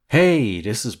Hey,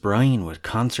 this is Brian with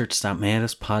Concerts That Made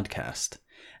Us podcast,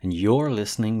 and you're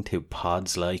listening to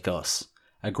Pods Like Us,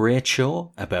 a great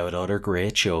show about other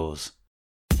great shows.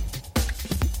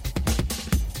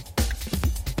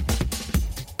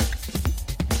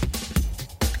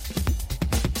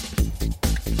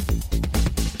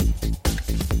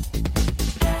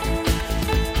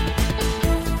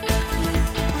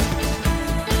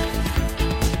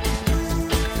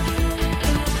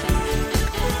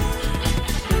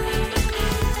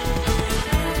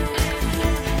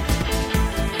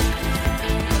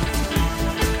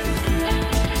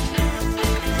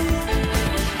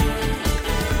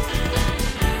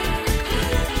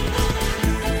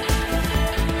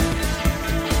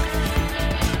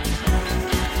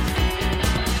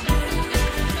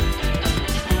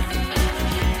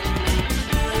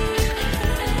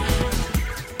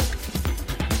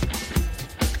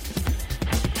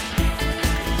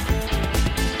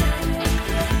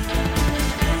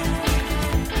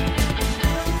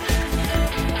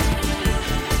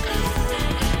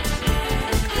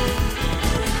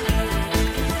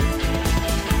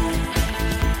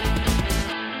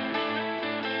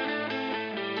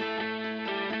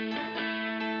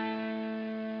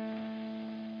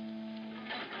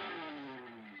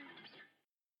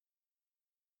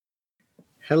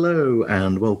 Hello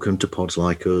and welcome to Pods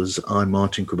Like Us. I'm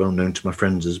Martin Crabone, known to my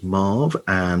friends as Marv,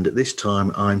 and this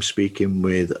time I'm speaking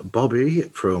with Bobby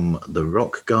from the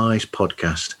Rock Guys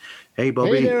podcast. Hey,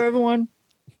 Bobby. Hey there, everyone.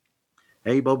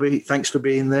 Hey, Bobby. Thanks for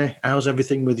being there. How's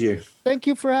everything with you? Thank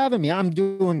you for having me. I'm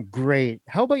doing great.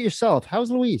 How about yourself?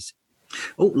 How's Louise?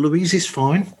 Oh, Louise is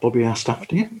fine. Bobby asked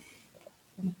after you.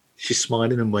 She's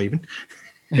smiling and waving.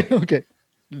 Okay.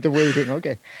 The waving.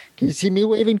 Okay. Can you see me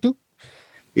waving too?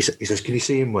 He says, can you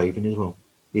see him waving as well?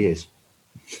 He is.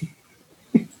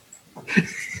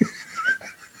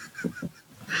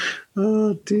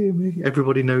 Oh, dear me.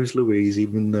 Everybody knows Louise,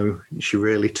 even though she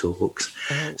rarely talks.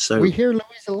 So we hear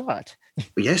Louise a lot.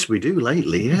 Yes, we do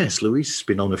lately. Yes, Louise has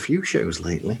been on a few shows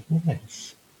lately.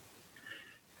 Yes.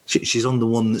 She's on the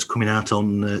one that's coming out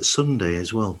on Sunday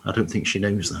as well. I don't think she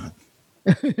knows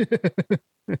that.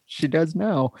 She does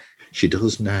now. She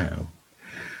does now.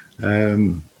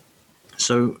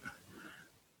 So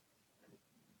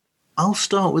I'll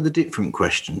start with a different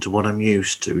question to what I'm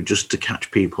used to, just to catch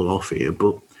people off here.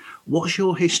 But what's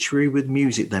your history with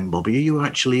music then, Bobby? Are you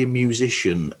actually a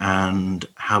musician and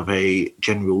have a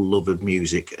general love of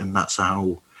music, and that's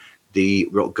how the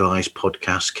Rock Guys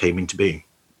podcast came into being?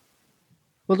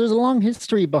 Well, there's a long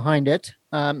history behind it.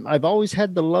 I've always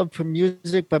had the love for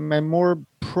music, but my more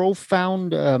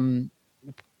profound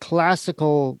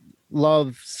classical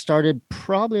love started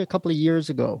probably a couple of years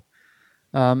ago.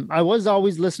 I was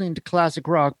always listening to classic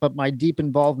rock, but my deep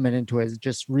involvement into it has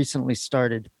just recently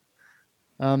started.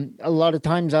 A lot of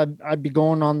times I'd be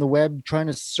going on the web trying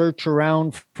to search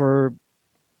around for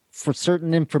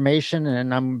certain information,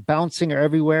 and I'm bouncing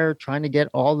everywhere trying to get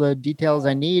all the details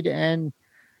I need. And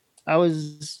I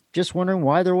was just wondering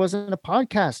why there wasn't a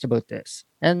podcast about this.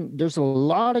 And there's a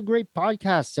lot of great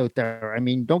podcasts out there. I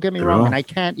mean, don't get me wrong, and I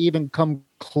can't even come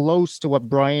close to what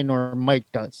Brian or Mike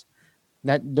does.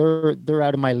 That they're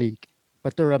out of my league.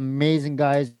 But they're amazing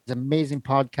guys, amazing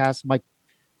podcasts. My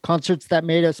Concerts That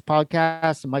Made Us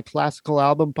podcast and my classical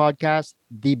album podcast,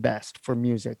 the best for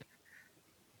music.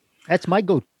 That's my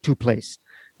go-to place.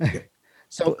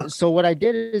 So what I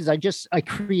did is I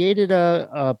created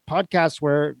a podcast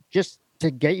where just to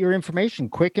get your information,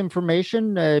 quick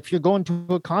information. If you're going to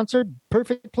a concert,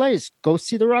 perfect place. Go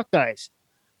see the Rock Guys.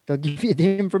 They'll give you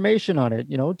the information on it,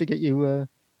 to get you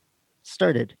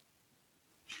started.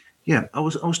 Yeah, I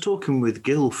was talking with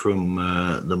Gil from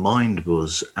the Mind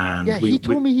Buzz, and he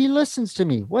told me he listens to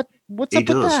me. What's up with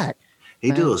that?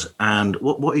 He does, and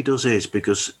what he does is,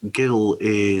 because Gil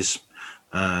is.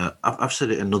 I've said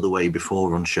it another way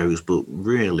before on shows, but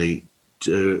really,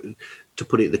 to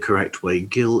put it the correct way,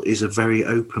 Gil is a very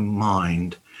open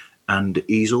mind, and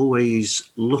he's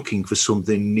always looking for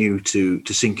something new to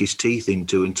sink his teeth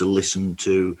into and to listen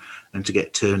to and to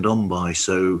get turned on by.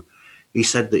 So he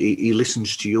said that he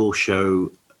listens to your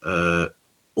show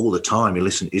all the time.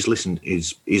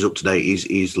 He's up to date.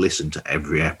 He's listened to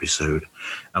every episode,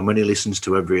 and when he listens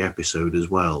to every episode as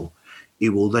well, he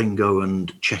will then go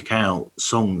and check out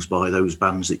songs by those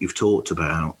bands that you've talked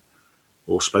about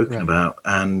or spoken about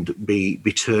and be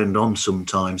turned on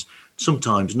sometimes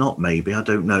not, maybe, I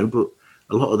don't know, but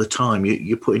a lot of the time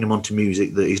you're putting him onto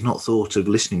music that he's not thought of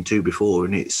listening to before,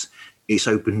 and it's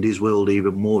opened his world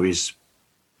even more. He's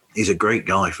a great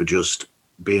guy for just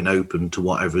being open to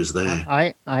whatever's there.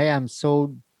 I am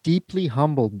so deeply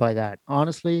humbled by that.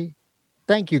 Honestly,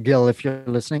 thank you, Gil, if you're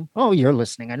listening. Oh, you're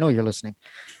listening. I know you're listening.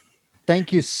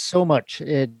 Thank you so much.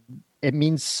 It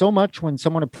means so much when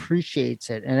someone appreciates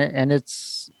it, and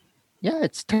it's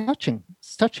it's touching.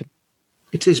 It's touching.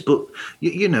 It is, but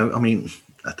you know, I mean,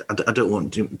 I don't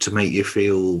want to make you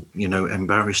feel, you know,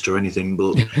 embarrassed or anything,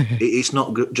 but it's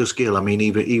not just Gil. I mean,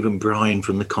 even Brian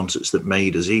from the Concerts That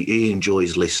Made Us, he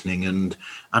enjoys listening, and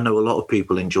I know a lot of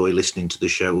people enjoy listening to the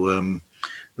show.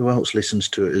 Who else listens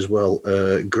to it as well?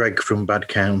 Greg from Bad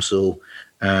Council,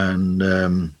 and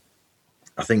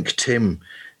I think Tim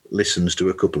listens to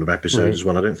a couple of episodes as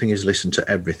well. I don't think he's listened to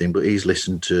everything, but he's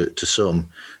listened to some.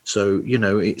 So, you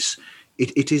know, it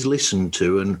is listened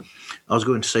to. And I was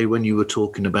going to say, when you were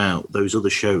talking about those other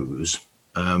shows,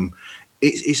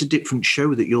 it's a different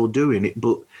show that you're doing,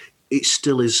 but it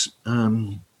still is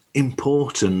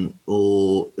important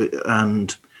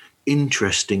and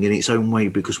interesting in its own way,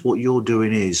 because what you're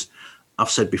doing is,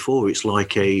 I've said before, it's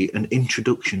like an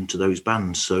introduction to those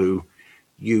bands. So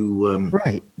you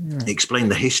explain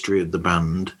the history of the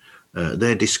band,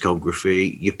 their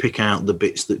discography. You pick out the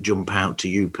bits that jump out to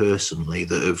you personally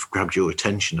that have grabbed your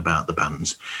attention about the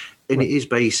bands. And it is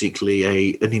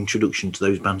basically an introduction to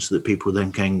those bands so that people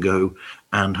then can go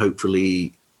and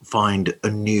hopefully find a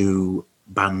new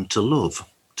band to love,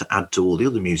 to add to all the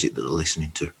other music that they're listening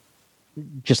to.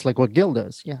 Just like what Gil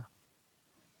does, yeah.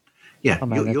 Yeah,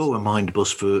 you're a mind buzz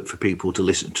for people to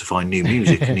listen to find new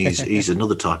music, and he's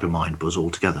another type of mind buzz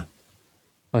altogether.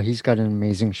 Oh, he's got an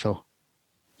amazing show.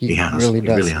 He has. He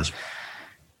really has.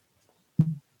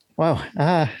 Wow,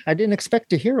 I didn't expect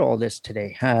to hear all this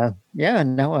today.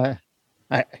 Now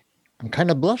I'm kind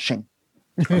of blushing.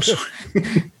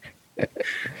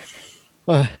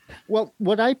 Well,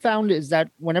 what I found is that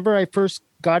whenever I first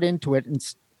got into it and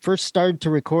first started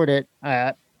to record it,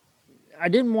 I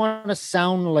didn't want to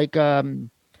sound like a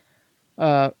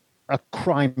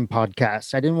crime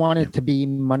podcast. I didn't want it to be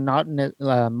monotonous,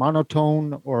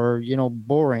 monotone, or, you know,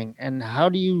 boring. And how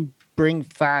do you bring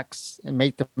facts and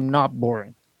make them not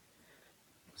boring?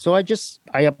 So I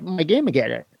upped my game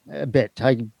again a bit.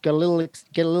 I get a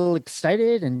little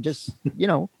excited and just, you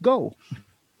know, go.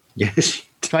 Yes.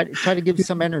 Try to give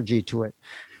some energy to it.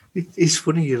 It's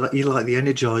funny, you're like the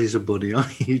Energizer Bunny,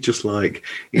 aren't you? Just like,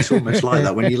 it's almost like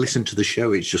that when you listen to the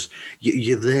show. It's just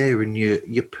you're there and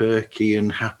you're perky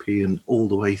and happy and all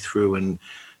the way through. And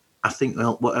I think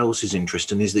what else is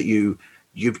interesting is that you've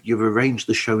arranged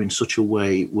the show in such a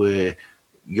way where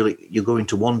you're going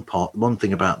to one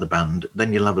thing about the band,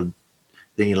 then you'll have a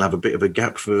bit of a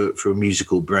gap for a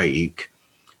musical break.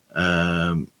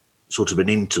 Sort of an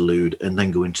interlude, and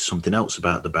then go into something else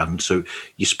about the band. So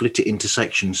you split it into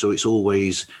sections, so it's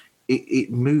always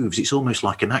it moves. It's almost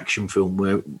like an action film,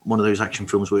 where one of those action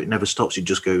films where it never stops. It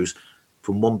just goes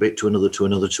from one bit to another, to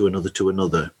another, to another, to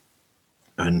another,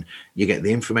 and you get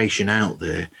the information out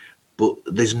there, but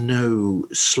there's no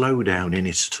slowdown in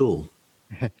it at all.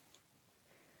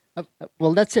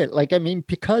 Well, that's it. Like, I mean,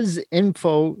 because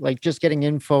info, like just getting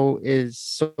info, is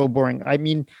so boring. I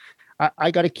mean,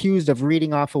 I got accused of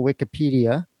reading off of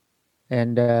Wikipedia,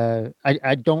 and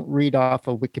I don't read off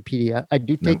of Wikipedia. I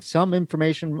do take some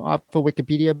information off of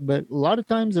Wikipedia, but a lot of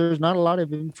times there's not a lot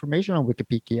of information on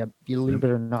Wikipedia, believe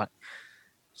it or not.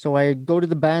 So I go to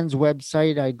the band's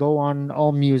website. I go on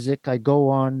AllMusic. I go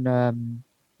on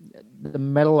the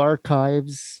Metal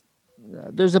Archives.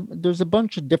 There's a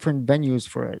bunch of different venues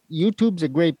for it. YouTube's a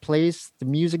great place. The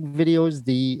music videos,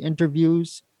 the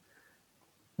interviews.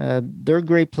 They're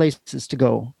great places to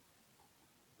go.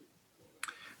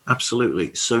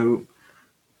 Absolutely. So,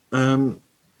 how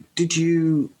did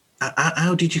you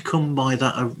come by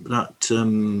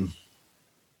that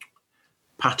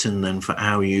pattern then for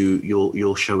how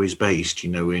your show is based? You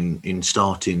know, in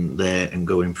starting there and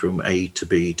going from A to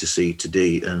B to C to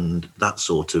D, and that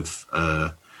sort of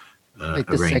like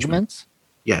the arrangement. segments.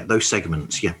 Yeah, those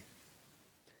segments. Yeah.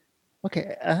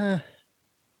 Okay.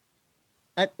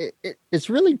 It's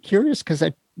really curious because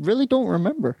I really don't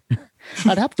remember.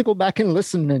 I'd have to go back and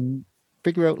listen and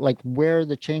figure out like where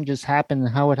the changes happened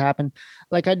and how it happened.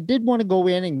 Like, I did want to go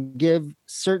in and give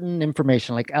certain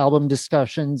information, like album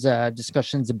discussions,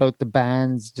 discussions about the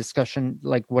bands, discussion,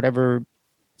 like whatever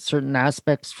certain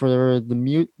aspects for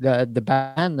the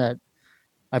band that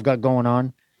I've got going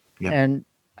on. Yeah. And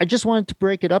I just wanted to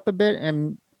break it up a bit.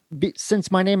 And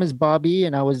since my name is Bobby,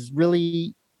 and I was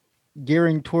really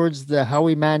gearing towards the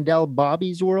Howie Mandel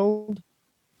Bobby's World.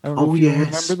 I don't know if you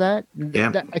remember that.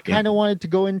 Yeah. I kind of wanted to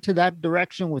go into that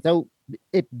direction without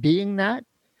it being that.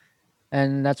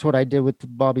 And that's what I did with the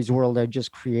Bobby's World. I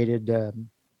just created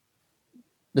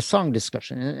the song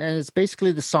discussion. And it's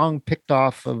basically the song picked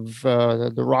off of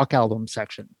the rock album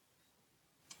section.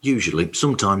 Usually,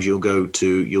 sometimes you'll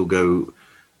go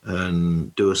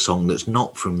and do a song that's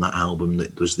not from that album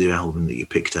that was the album that you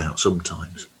picked out.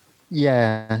 Sometimes,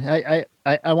 Yeah,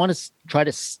 I want to try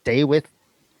to stay with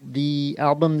the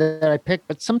album that I picked,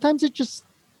 but sometimes it just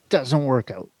doesn't work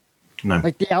out. no,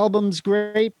 Like the album's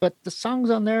great, but the songs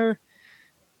on there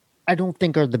I don't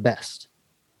think are the best.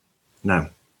 no.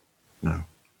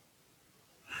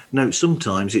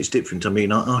 Sometimes it's different. I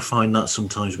mean, I find that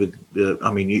sometimes with.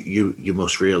 I mean, you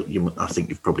must I think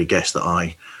you've probably guessed that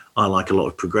I like a lot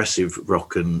of progressive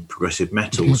rock and progressive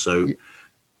metal. So,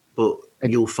 but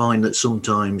you'll find that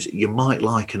sometimes you might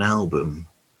like an album,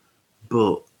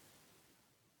 but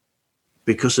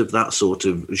because of that sort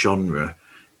of genre,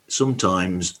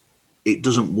 sometimes it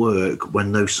doesn't work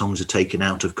when those songs are taken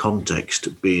out of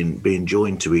context, being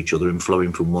joined to each other and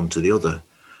flowing from one to the other.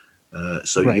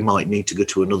 So Right. you might need to go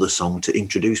to another song to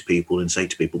introduce people and say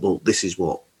to people, well, this is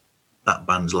what that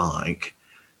band's like.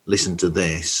 Listen to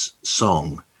this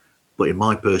song. But in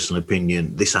my personal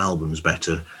opinion, this album's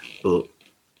better. But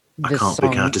I This can't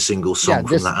pick song- out a single song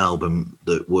this- from that album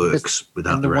that works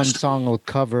without And the the one rest. song will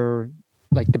cover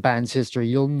like the band's history.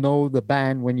 You'll know the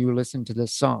band when you listen to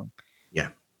this song. Yeah.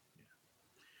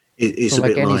 It's So a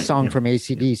like bit any like song from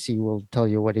AC/DC will tell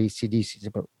you what AC/DC is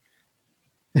about.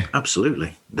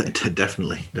 Absolutely.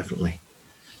 Definitely.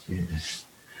 Yeah.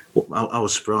 Well, I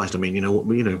was surprised. I mean,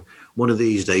 one of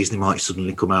these days they might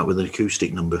suddenly come out with an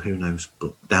acoustic number. Who knows?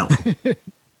 But doubtful.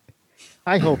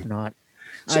 I hope not.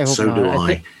 I hope so not. do I I.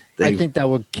 think, I think that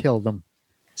would kill them.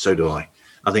 So do I.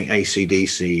 I think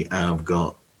AC/DC have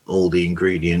got all the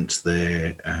ingredients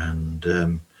there, and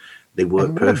they work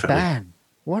And what perfectly. a band.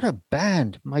 What a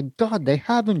band. My God, they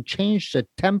haven't changed the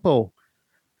tempo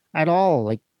at all.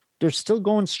 Like they're still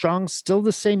going strong, still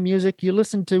the same music. You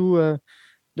listen to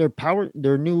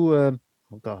their new oh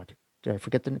God, did I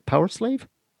forget the Power Slave?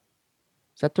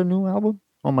 Is that their new album?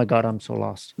 Oh my God, I'm so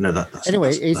lost. No, that's Anyway,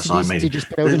 that's I AC/DC made just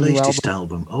put out their a new latest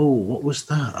album. Oh, what was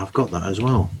that? I've got that as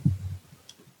well.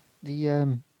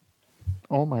 The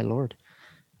oh my Lord.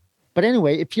 But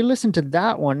anyway, if you listen to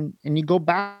that one and you go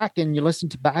back and you listen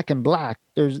to Back in Black,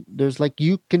 there's like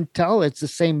you can tell it's the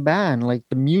same band. Like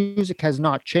the music has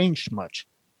not changed much.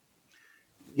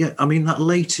 Yeah, I mean that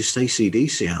latest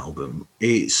AC/DC album,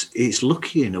 it's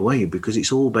lucky in a way because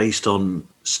it's all based on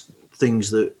things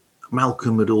that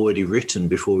Malcolm had already written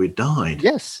before he died.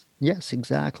 Yes,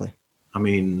 exactly. I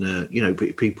mean,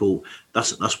 people.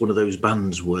 That's one of those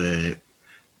bands where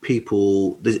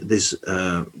people. There's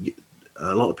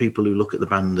a lot of people who look at the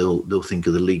band. They'll think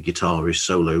of the lead guitarist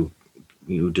solo,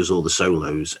 who does all the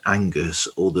solos, Angus,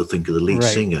 or they'll think of the lead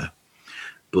Right. singer.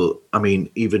 But I mean,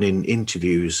 even in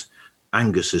interviews,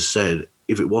 Angus has said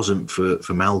if it wasn't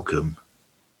for Malcolm,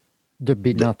 There'd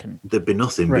be nothing. there'd be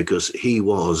nothing Right. because he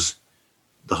was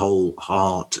the whole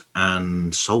heart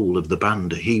and soul of the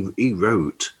band. He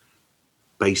wrote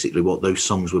basically what those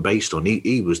songs were based on.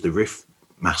 He was the riff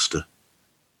master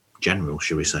general,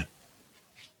 shall we say.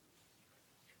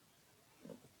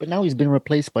 But now he's been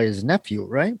replaced by his nephew,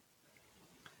 right?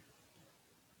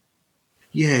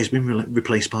 Yeah, he's been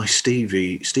replaced by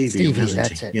Stevie, Stevie, hasn't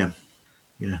that's he? it.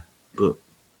 Yeah. But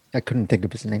I couldn't think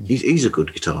of his name. he's a good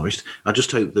guitarist. I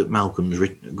just hope that Malcolm's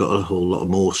got a whole lot of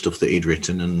more stuff that he'd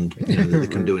written, and that they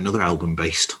can do another album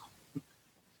based.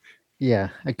 Yeah,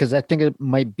 because I think it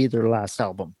might be their last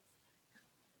album.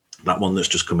 That one that's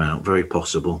just come out, very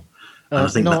possible. And I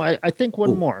think I think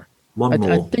one more. one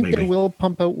more, I think maybe. they will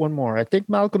pump out one more. I think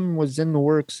Malcolm was in the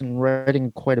works and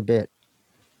writing quite a bit.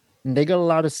 And they got a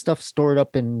lot of stuff stored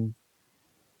up in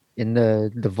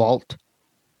the vault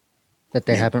that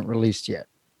they haven't released yet.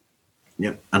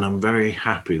 Yep, and I'm very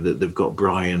happy that they've got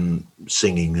Brian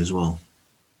singing as well.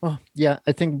 Oh, yeah,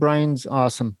 I think Brian's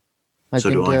awesome. I So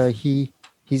think do I.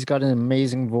 he's got an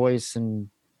amazing voice and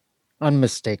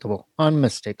unmistakable.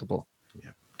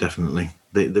 Yeah, definitely.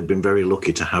 They've been very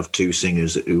lucky to have two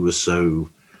singers who were so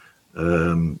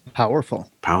Powerful.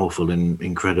 powerful and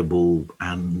incredible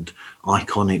and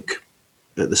iconic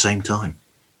at the same time.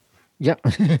 Yeah.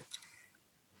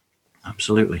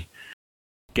 Absolutely.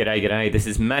 G'day. This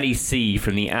is Matty C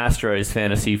from the Astros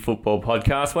Fantasy Football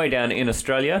Podcast, way down in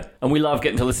Australia. And we love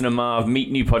getting to listen to Marv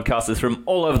meet new podcasters from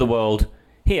all over the world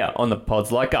here on the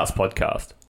Pods Like Us podcast.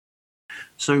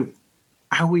 So,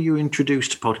 how were you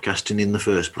introduced to podcasting in the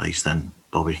first place then,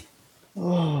 Bobby?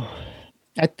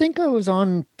 I think I was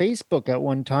on Facebook at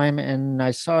one time and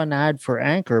I saw an ad for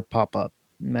Anchor pop up.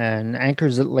 And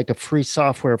Anchor's like a free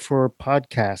software for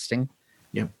podcasting.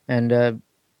 Yep. And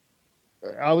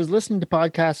I was listening to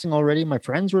podcasting already. My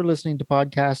friends were listening to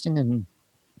podcasting, and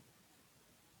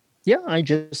yeah, I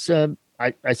just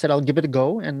I said I'll give it a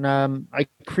go, and I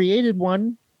created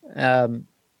one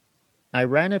I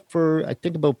ran it for, I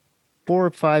think, about 4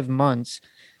 or 5 months,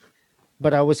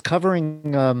 but I was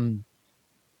covering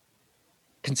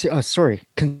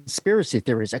conspiracy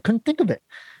theories. I couldn't think of it.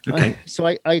 Okay. So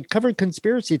I covered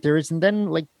conspiracy theories, and then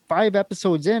like 5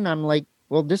 episodes in, I'm like,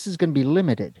 well, this is going to be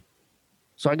limited.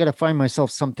 So I got to find myself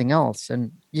something else.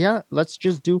 And yeah, let's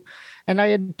just do. And I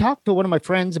had talked to one of my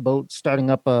friends about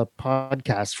starting up a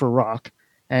podcast for rock,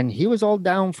 and he was all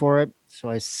down for it. So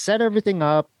I set everything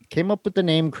up, came up with the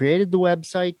name, created the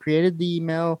website, created the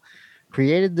email,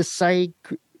 created the site,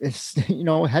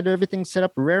 had everything set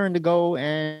up, raring to go,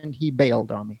 and he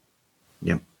bailed on me.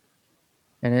 Yep.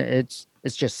 And it's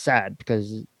just sad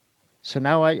because so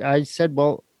now I said,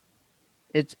 well,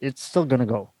 it's still gonna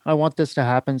go. I want this to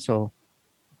happen, so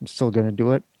I'm still gonna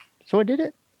do it. So I did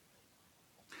it,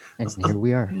 and here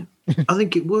we are. I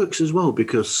think it works as well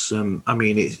because the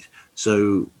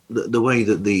way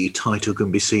that the title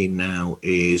can be seen now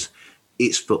is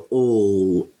it's for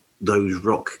all those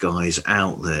rock guys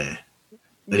out there,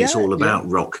 and it's all about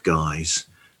rock guys.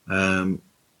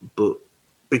 But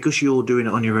because you're doing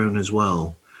it on your own as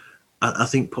well, I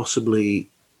think possibly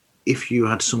if you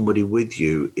had somebody with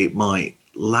you, it might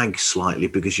lag slightly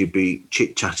because you'd be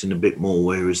chit-chatting a bit more,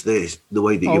 whereas the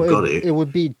way that you've got it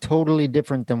would be totally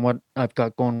different than what I've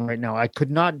got going right now. I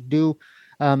could not do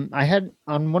I had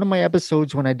on one of my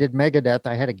episodes when I did Megadeth,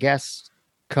 I had a guest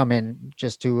come in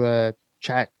just to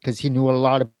chat because he knew a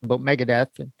lot about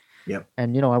Megadeth, and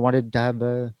I wanted to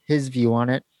have his view on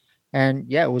it. And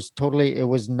yeah, it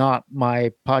was not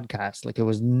my podcast. Like, it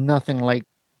was nothing like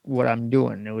what I'm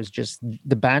doing. It was just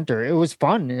the banter. It was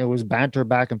fun. It was banter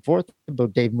back and forth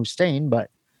about Dave Mustaine, but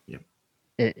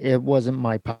it wasn't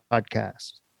my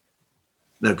podcast.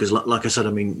 No, because like I said,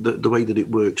 I mean, the way that it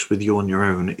works with you on your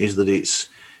own is that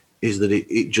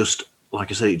it just,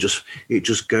 like I say, it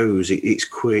just goes. It's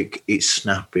quick. It's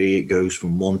snappy. It goes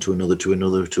from one to another to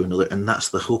another to another, and that's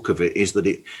the hook of it. Is that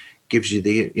it gives you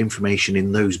the information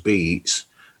in those beats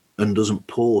and doesn't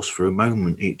pause for a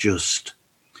moment.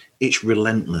 It's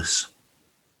relentless.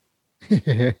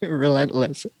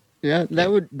 Relentless. Yeah,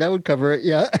 that would cover it.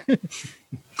 Yeah.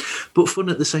 But fun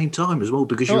at the same time as well,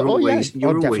 because you're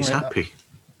always happy.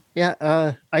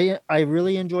 Yeah, I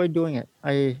really enjoy doing it.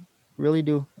 I really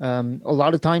do. A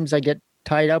lot of times I get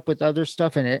tied up with other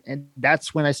stuff and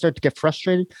that's when I start to get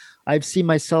frustrated. I've seen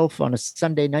myself on a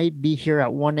Sunday night be here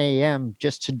at 1 a.m.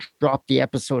 just to drop the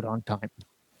episode on time.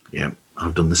 Yeah,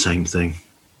 I've done the same thing.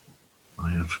 I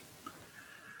have.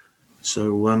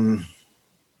 So,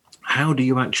 how do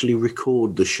you actually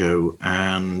record the show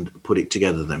and put it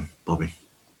together then, Bobby?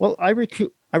 Well, I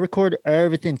record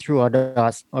everything through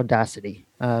Audacity.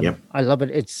 I love it.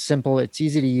 It's simple. It's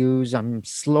easy to use. I'm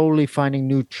slowly finding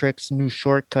new tricks, new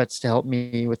shortcuts to help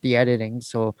me with the editing.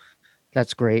 So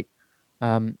that's great.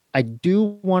 I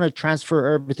do want to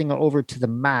transfer everything over to the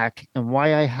Mac. And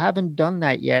why I haven't done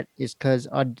that yet is because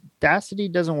Audacity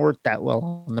doesn't work that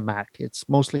well on the Mac. It's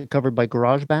mostly covered by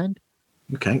GarageBand.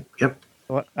 Okay. Yep.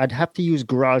 So I'd have to use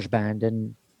GarageBand,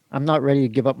 and I'm not ready to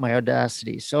give up my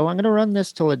Audacity. So I'm going to run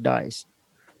this till it dies.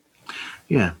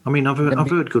 Yeah, I mean, I've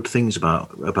heard good things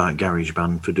about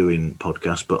GarageBand for doing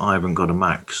podcasts, but I haven't got a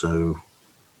Mac, so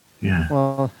yeah.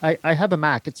 Well, I have a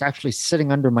Mac. It's actually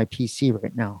sitting under my PC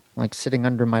right now, like sitting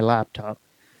under my laptop,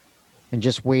 and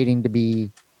just waiting to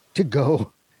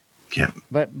go. Yeah.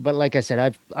 But like I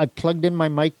said, I plugged in my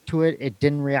mic to it. It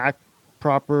didn't react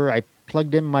proper. I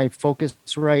plugged in my focus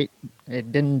right.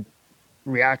 It didn't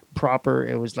react proper.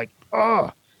 It was like,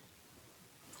 oh.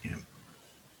 Yeah.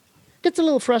 Gets a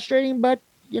little frustrating, but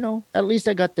at least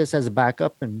I got this as a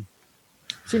backup, and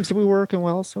seems to be working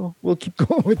well. So we'll keep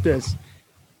going with this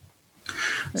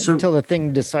until the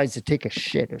thing decides to take a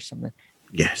shit or something.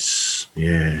 Yes.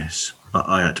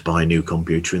 I had to buy a new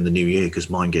computer in the new year because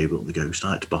mine gave up the ghost.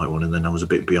 I had to buy one, and then I was a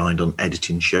bit behind on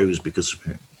editing shows because of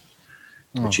it,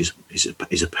 which is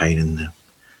a pain in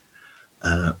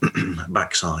the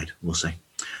backside. We'll see.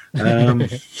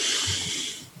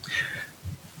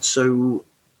 So.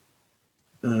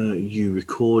 You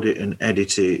record it and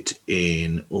edit it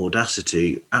in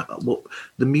Audacity. What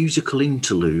the musical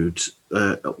interludes?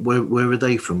 Where are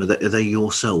they from? Are they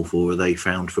yourself, or are they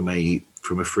found from a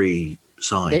free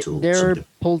site? They're something?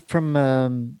 pulled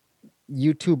from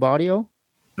YouTube Audio.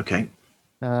 Okay.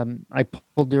 I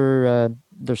pulled their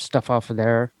stuff off of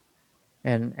there,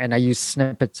 and I use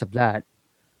snippets of that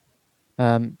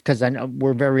because I know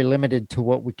we're very limited to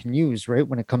what we can use, right,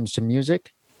 when it comes to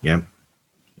music. Yeah.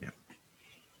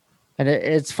 And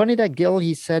it's funny that Gil,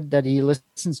 he said that he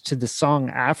listens to the song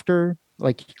after,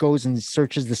 like he goes and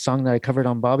searches the song that I covered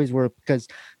on Bobby's World, because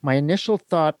my initial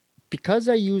thought, because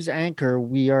I use Anchor,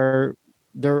 we are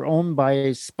they're owned by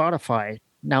Spotify.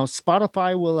 Now,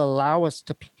 Spotify will allow us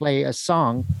to play a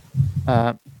song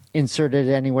inserted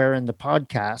anywhere in the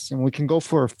podcast, and we can go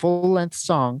for a full-length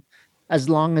song as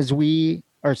long as we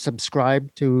are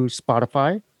subscribed to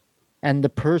Spotify, and the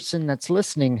person that's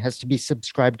listening has to be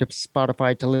subscribed to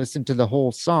Spotify to listen to the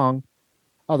whole song.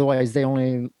 Otherwise, they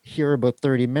only hear about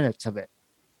 30 minutes of it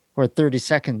or 30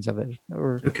 seconds of it.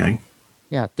 Or Okay.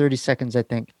 yeah, 30 seconds, I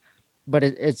think. But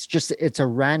it's a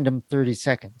random 30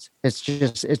 seconds.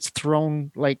 It's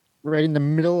thrown like right in the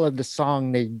middle of the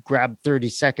song. They grab 30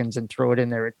 seconds and throw it in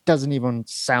there. It doesn't even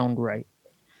sound right.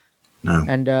 No.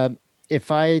 And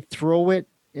if I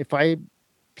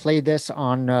play this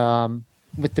on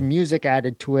with the music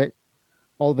added to it,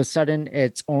 all of a sudden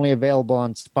it's only available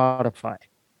on Spotify.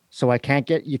 So you can't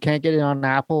get it on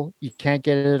Apple. You can't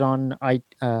get it on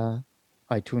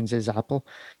iTunes is Apple.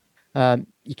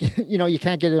 You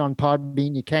can't get it on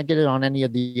Podbean. You can't get it on any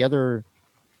of the other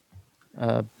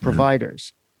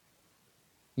providers.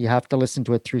 You have to listen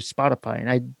to it through Spotify. And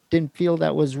I didn't feel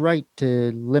that was right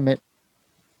to limit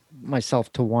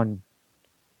myself to one.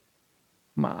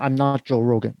 I'm not Joe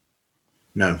Rogan.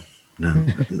 No.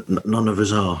 None of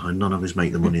us are, and none of us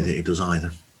make the money that he does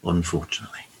either,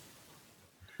 unfortunately.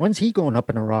 When's he going up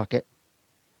in a rocket?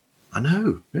 I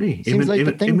know. Hey, Seems like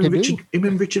the thing to do. Him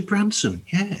and Richard Branson,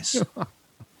 yes.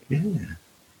 Yeah.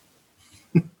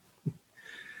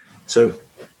 So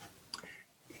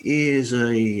here's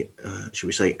a, should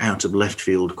we say, out of left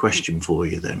field question for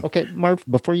you then. Okay, Marv,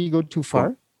 before you go too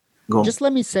far, Go on. just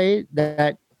let me say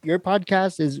that your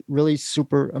podcast is really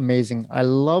super amazing. I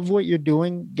love what you're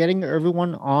doing, getting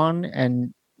everyone on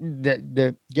and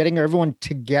the getting everyone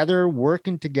together,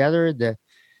 working together.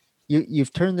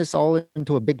 You've turned this all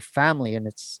into a big family, and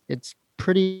it's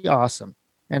pretty awesome.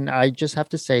 And I just have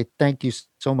to say thank you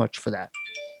so much for that.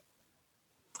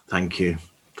 Thank you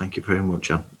very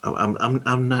much.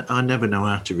 I never know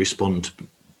how to respond to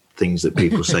things that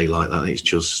people say like that. It's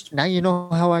just, Now you know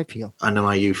how I feel. I know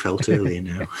how you felt earlier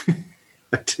now.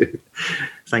 I do.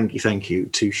 Thank you.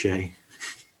 Touche.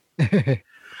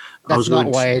 That's not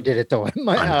why I did it, though.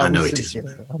 I know it sincere.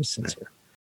 isn't. I'm sincere.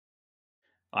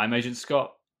 I'm Agent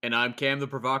Scott. And I'm Cam the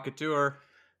Provocateur.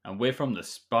 And we're from the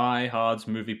Spy Hards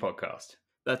Movie Podcast.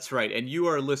 That's right. And you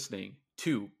are listening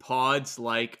to Pods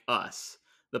Like Us,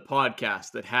 the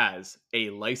podcast that has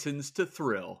a license to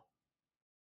thrill.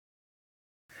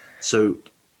 So,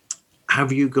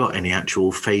 have you got any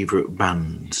actual favourite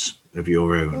bands of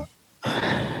your own?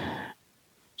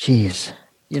 Jeez,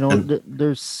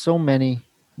 there's so many.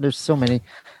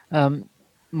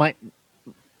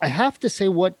 I have to say,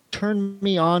 what turned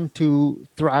me on to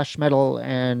thrash metal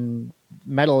and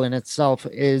metal in itself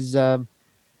is the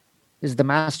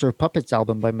Master of Puppets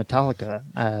album by Metallica.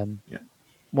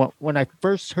 When I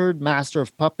first heard Master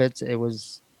of Puppets, it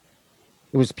was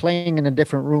playing in a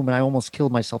different room, and I almost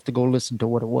killed myself to go listen to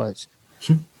what it was.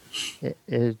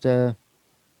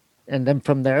 And then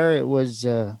from there, it was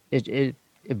it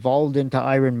evolved into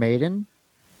Iron Maiden.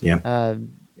 Yeah.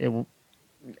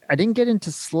 I didn't get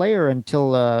into Slayer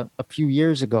until a few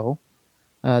years ago.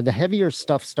 The heavier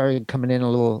stuff started coming in a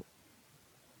little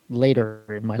later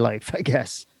in my life, I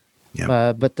guess.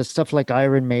 Yeah. But the stuff like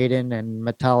Iron Maiden and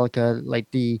Metallica, like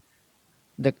the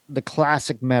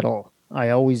classic metal, I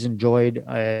always enjoyed.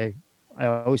 I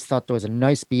always thought there was a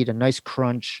nice beat, a nice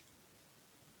crunch.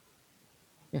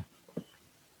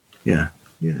 Yeah.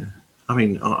 I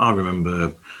mean, I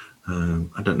remember,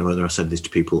 I don't know whether I said this to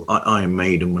people, Iron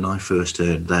Maiden, when I first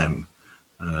heard them,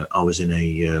 I was in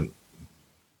a,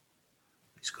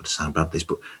 it's got to sound bad this,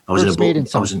 but I was in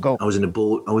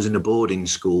a boarding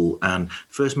school, and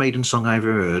first Maiden song I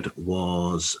ever heard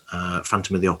was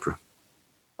Phantom of the Opera.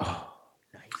 Oh,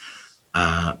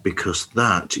 nice. Because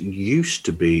that used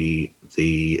to be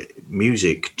the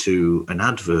music to an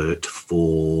advert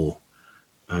for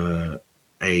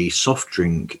a soft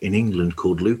drink in England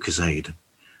called Lucozade,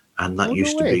 and that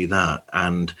used to be that.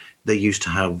 And they used to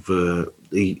have an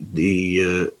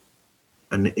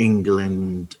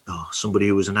England, somebody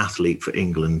who was an athlete for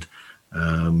England,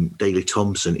 Daley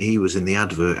Thompson. He was in the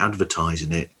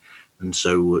advertising it, and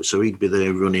so he'd be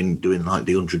there running, doing like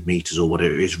the 100 meters or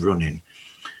whatever it is running.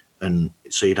 And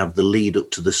so you'd have the lead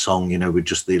up to the song, with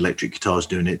just the electric guitars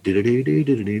doing it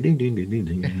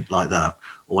like that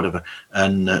or whatever.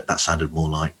 And that sounded more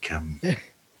like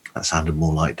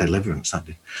Deliverance. That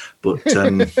did,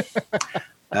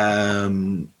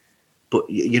 but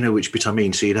which bit I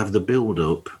mean. So you'd have the build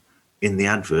up in the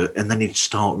advert, and then he'd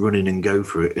start running and go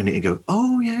for it, and it'd go,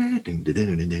 oh yeah, and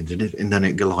then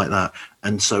it'd go like that.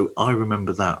 And so I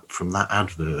remember that from that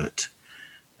advert.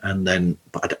 And then,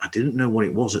 but I didn't know what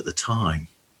it was at the time.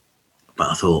 But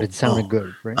I thought It sounded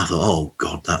good, right? I thought, oh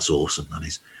God, that's awesome. That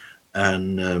is,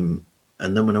 and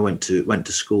then when I went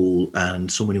to school,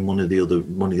 and someone in one of the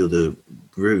other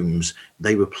rooms,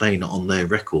 they were playing it on their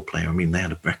record player. I mean, they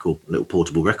had a little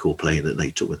portable record player that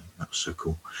they took with them. That was so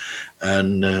cool.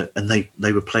 And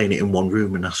they were playing it in one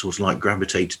room, and I sort of like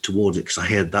gravitated towards it because I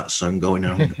heard that song going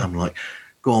on. I'm like,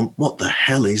 go on, what the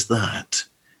hell is that?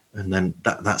 And then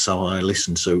that's how I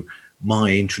listened. So my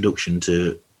introduction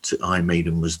to Iron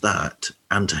Maiden was that,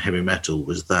 and to heavy metal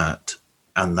was that,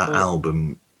 and that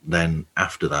album then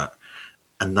after that.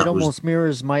 And that it almost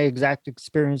mirrors my exact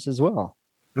experience as well.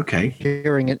 Okay.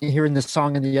 Hearing the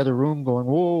song in the other room going,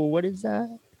 whoa, what is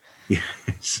that?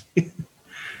 Yes,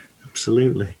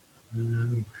 absolutely.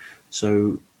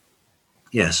 So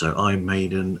Iron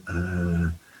Maiden,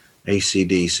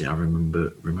 AC/DC, I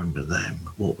remember them.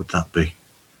 What would that be?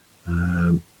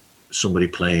 Somebody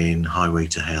playing Highway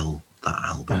to Hell, that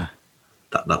album.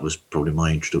 That was probably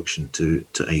my introduction to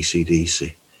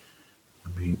AC/DC.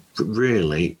 I mean,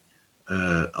 really,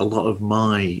 a lot of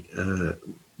my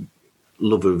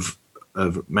love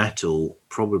of metal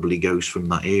probably goes from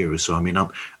that era. So I mean,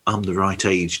 I'm the right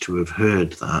age to have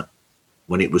heard that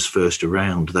when it was first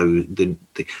around, though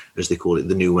as they call it,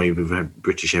 the new wave of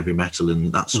British heavy metal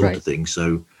and that sort of thing.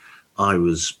 So I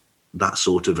was that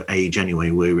sort of age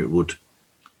anyway, where it would,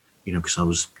 because I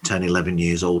was 10, 11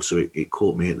 years old, so it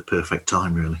caught me at the perfect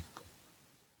time, really.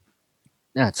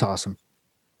 That's awesome.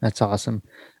 That's awesome.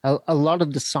 A lot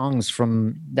of the songs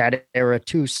from that era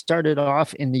too started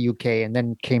off in the UK and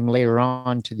then came later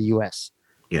on to the US.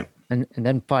 Yeah. And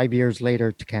then 5 years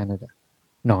later to Canada.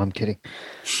 No, I'm kidding.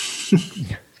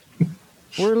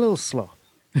 We're a little slow.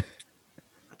 I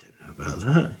don't know about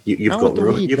that.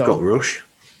 You've got Rush.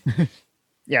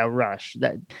 Yeah, Rush.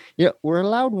 We're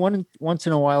allowed once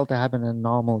in a while to have an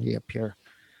anomaly appear.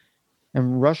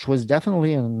 And Rush was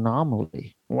definitely an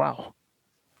anomaly. Wow.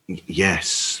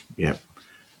 Yes, yeah.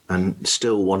 And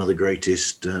still one of the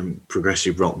greatest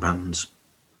progressive rock bands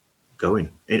going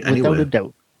anywhere. Without a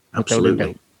doubt. Absolutely. Without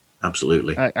a doubt.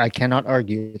 Absolutely. I cannot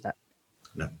argue that.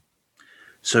 No.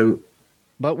 So.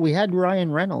 But we had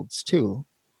Ryan Reynolds too.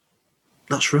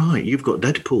 That's right. You've got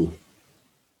Deadpool.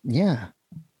 Yeah.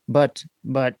 But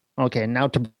okay, now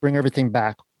to bring everything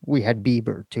back, we had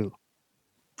Bieber too.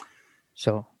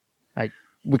 So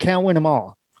we can't win them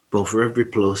all. Well, for every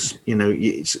plus, you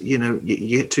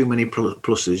get too many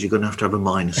pluses, you're going to have a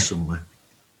minus somewhere.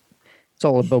 It's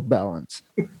all about balance.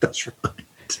 That's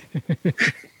right.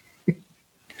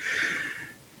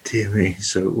 Dear me.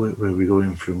 So where are we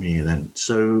going from here then?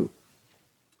 So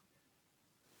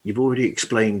you've already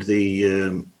explained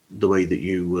the way that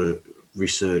you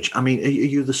research. I mean, are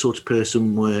you the sort of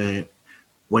person where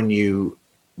when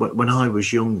I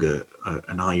was younger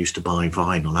and I used to buy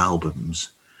vinyl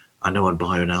albums, I know I'd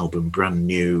buy an album brand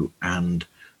new, and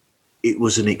it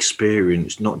was an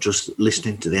experience, not just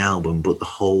listening to the album, but the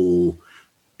whole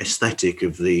aesthetic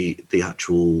of the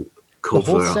actual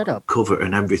cover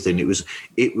and everything. It was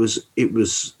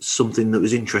something that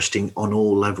was interesting on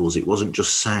all levels. It wasn't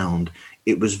just sound;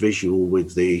 it was visual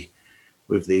with the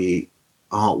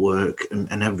artwork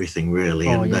and everything, really.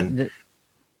 Then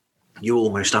you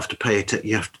almost have to pay it.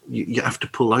 You have to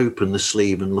pull open the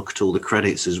sleeve and look at all the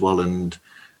credits as well, and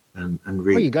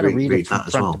read. You got to read it that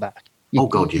from front as well. to back.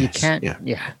 Yes. You can't.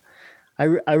 Yeah.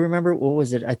 I remember, what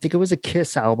was it? I think it was a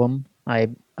Kiss album.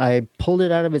 I pulled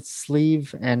it out of its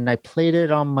sleeve and I played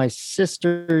it on my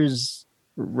sister's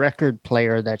record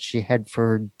player that she had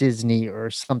for Disney or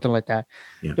something like that.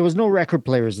 Yeah. There was no record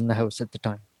players in the house at the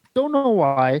time. Don't know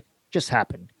why. Just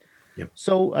happened. Yep.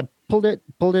 So I pulled it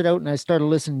out and I started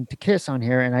listening to Kiss on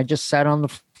here, and I just sat on the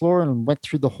floor and went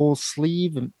through the whole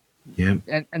sleeve and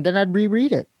then I'd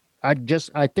reread it. I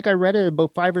think I read it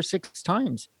about 5 or 6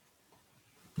 times.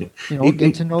 Yeah.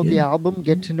 Get to know the album,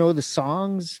 get to know the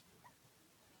songs,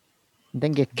 and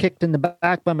then get kicked in the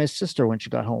back by my sister when she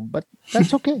got home. But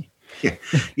that's okay. Yeah,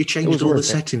 you changed all the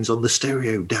settings on the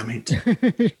stereo, damn it.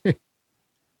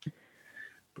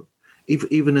 But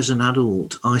even as an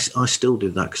adult, I still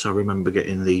did that, because I remember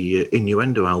getting the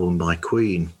Innuendo album by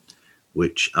Queen,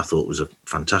 which I thought was a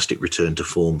fantastic return to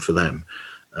form for them.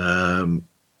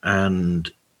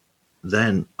 And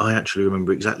then I actually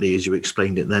remember exactly as you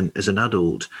explained it then. As an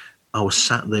adult, I was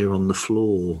sat there on the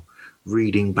floor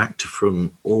reading back to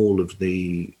front all of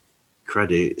the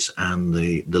credits and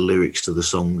the lyrics to the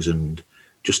songs, and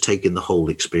just taking the whole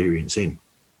experience in.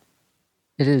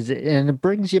 It is, and it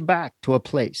brings you back to a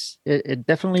place. It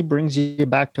definitely brings you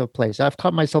back to a place. I've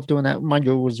caught myself doing that. Mind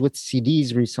you, it was with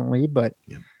CDs recently, but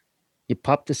you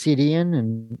pop the CD in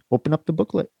and open up the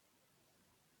booklet.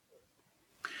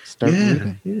 start Yeah,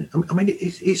 reading. yeah. I mean,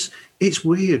 it's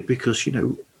weird because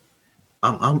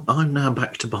I'm now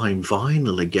back to buying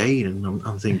vinyl again, and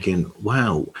I'm thinking,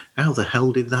 wow, how the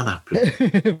hell did that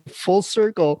happen? Full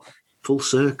circle. Full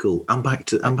circle. I'm back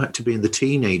to being the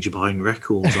teenager buying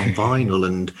records on vinyl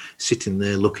and sitting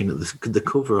there looking at the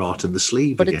cover art and the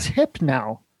sleeve But again. it's hip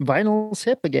now. Vinyl's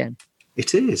hip again.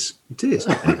 It is,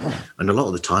 and a lot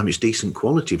of the time it's decent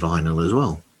quality vinyl as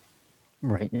well.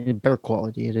 Right. Better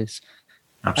quality it is.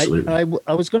 Absolutely.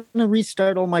 I was going to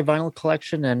restart all my vinyl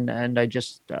collection, and I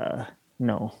just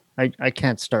no, I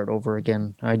can't start over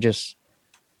again.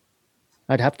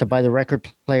 I'd have to buy the record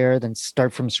player, then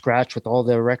start from scratch with all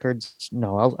the records.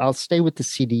 No, I'll stay with the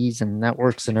CDs, and that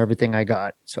works in everything I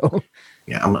got. So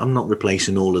Yeah, I'm not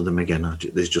replacing all of them again.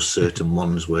 There's just certain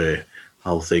ones where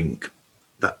I'll think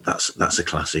that's a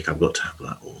classic. I've got to have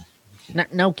that all.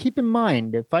 now keep in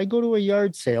mind, if I go to a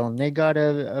yard sale and they got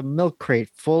a milk crate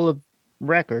full of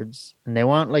records and they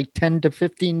want like $10 to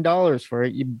 $15 for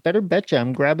it, you better betcha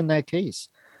I'm grabbing that case.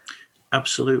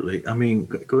 Absolutely. I mean,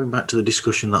 going back to the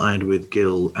discussion that I had with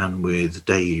Gil and with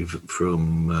Dave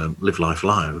from Live Life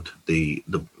Loud, the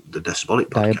Decibolic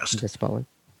podcast. Decibolic.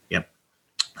 Yep.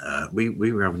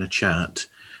 We were having a chat,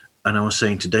 and I was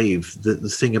saying to Dave the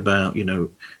thing about,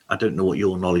 I don't know what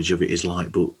your knowledge of it is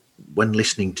like, but when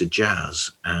listening to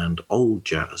jazz and old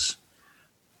jazz,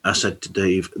 I said to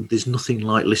Dave, there's nothing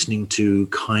like listening to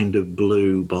Kind of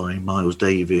Blue by Miles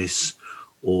Davis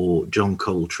or John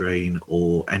Coltrane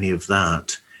or any of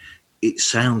that. It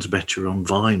sounds better on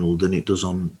vinyl than it does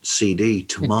on CD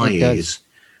to my ears.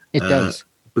 It does.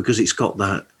 Because it's got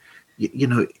that,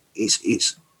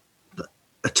 it's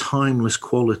a timeless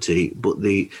quality, but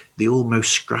the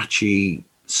almost scratchy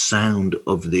sound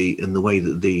of and the way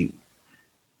that the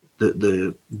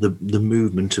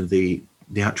movement of the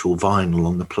actual vinyl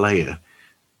on the player,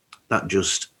 that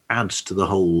just adds to the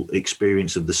whole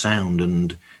experience of the sound,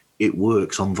 and it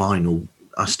works on vinyl.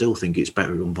 I still think it's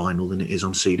better on vinyl than it is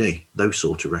on CD, those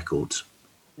sort of records.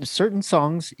 Certain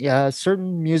songs,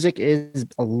 certain music is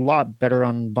a lot better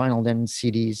on vinyl than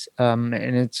CDs. And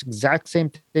it's exact same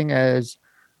thing as,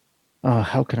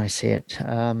 how can I say it?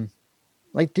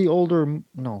 Like the older,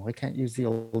 no, I can't use the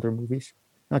older movies.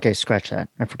 Okay, scratch that.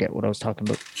 I forget what I was talking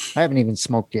about. I haven't even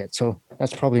smoked yet, so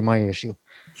that's probably my issue.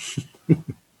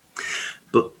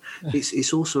 But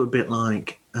it's also a bit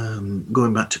like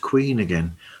going back to Queen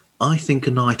again. I think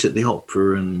A Night at the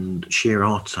Opera and Sheer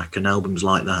Heart Attack and albums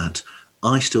like that,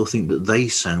 I still think that they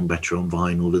sound better on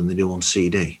vinyl than they do on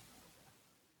CD.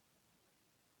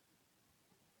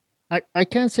 I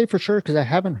can't say for sure because I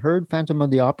haven't heard Phantom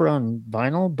of the Opera on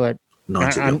vinyl, but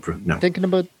Night at the Opera, no.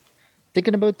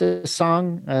 Thinking about the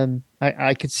song,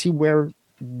 I could see where,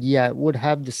 it would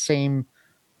have the same,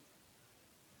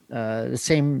 how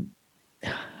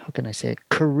can I say it,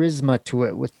 charisma to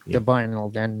it with the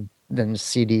vinyl than the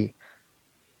CD.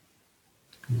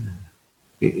 I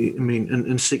mean,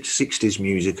 and 60s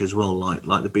music as well, like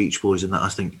the Beach Boys and that. I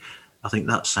think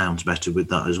that sounds better with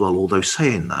that as well. Although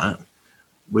saying that,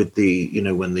 with the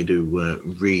when they do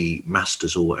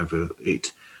remasters or whatever,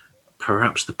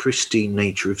 perhaps the pristine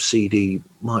nature of CD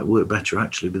might work better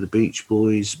actually with the Beach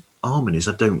Boys harmonies.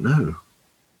 I don't know.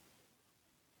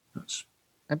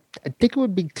 I think it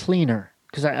would be cleaner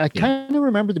because I kind of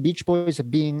remember the Beach Boys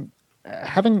of being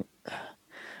having.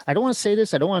 I don't want to say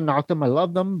this. I don't want to knock them. I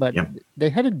love them, but they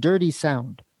had a dirty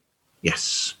sound.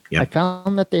 Yes. I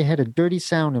found that they had a dirty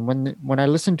sound, and when I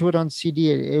listened to it on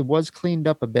CD, it was cleaned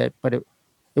up a bit, but it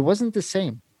wasn't the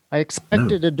same. I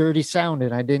expected a dirty sound,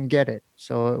 and I didn't get it.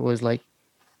 So it was like,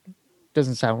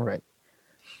 doesn't sound right.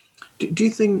 Do you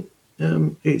think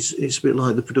it's a bit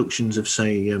like the productions of,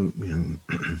 say,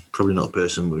 probably not a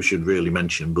person we should really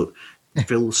mention, but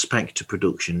Phil Spector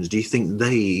Productions? Do you think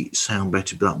they sound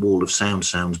better? That wall of sound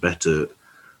sounds better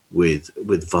with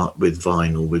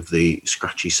vinyl, with the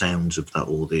scratchy sounds of that,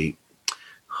 or the,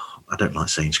 I don't like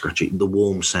saying scratchy, the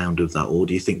warm sound of that, or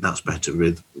do you think that's better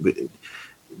with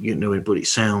but it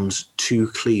sounds too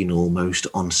clean almost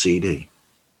on CD?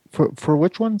 For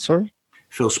which one? Sorry,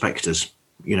 Phil Spector's.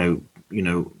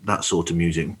 That sort of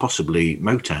music, possibly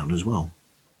Motown as well.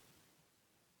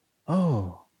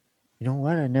 Oh, you know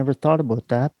what? I never thought about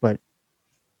that, but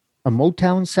a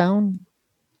Motown sound.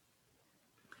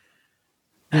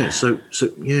 Yeah, so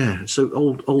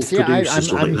old See,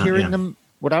 producers I'm that, hearing them.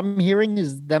 What I'm hearing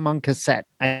is them on cassette.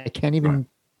 I can't even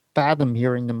fathom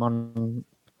hearing them on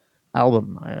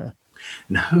album.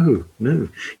 No,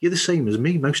 you're the same as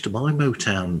me. Most of my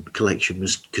Motown collection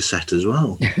was cassette as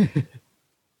well.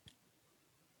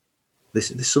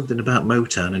 There's something about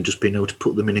Motown and just being able to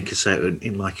put them in a cassette,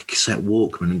 in like a cassette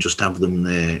Walkman, and just have them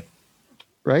there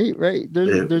Right.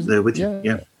 They're with you.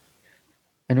 Yeah,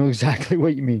 I know exactly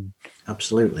what you mean.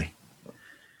 absolutely.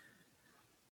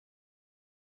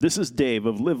 This is Dave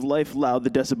of Live Life Loud, the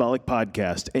Decibelic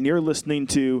podcast, and you're listening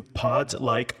to Pods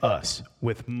Like Us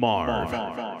with Marv.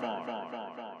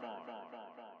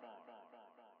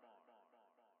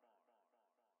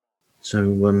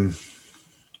 So,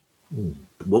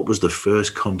 what was the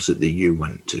first concert that you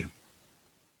went to?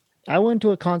 I went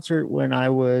to a concert when I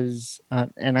was,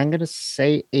 and I'm going to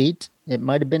say 8. It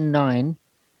might have been 9.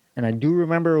 And I do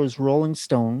remember it was Rolling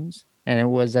Stones, and it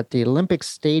was at the Olympic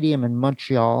Stadium in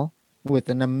Montreal with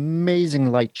an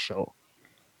amazing light show.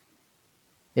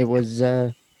 It was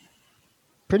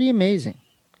pretty amazing.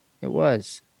 It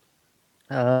was.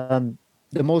 The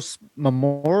most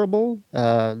memorable,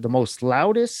 the most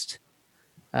loudest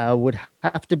would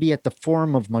have to be at the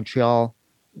Forum of Montreal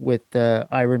with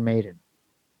Iron Maiden.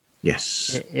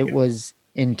 Yes. It was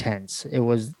intense. It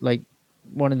was like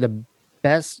one of the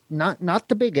best, not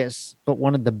the biggest, but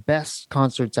one of the best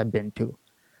concerts I've been to.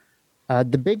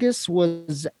 The biggest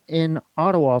was in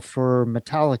Ottawa for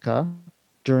Metallica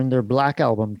during their Black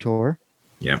Album tour.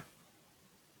 Yeah.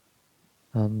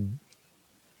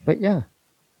 But yeah.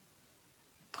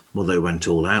 Well, they went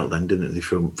all out then, didn't they?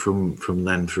 From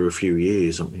then for a few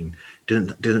years. I mean,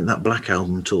 didn't that Black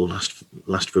Album tour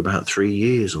last for about 3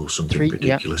 years or something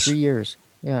ridiculous? 3 years.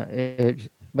 Yeah.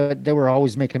 But they were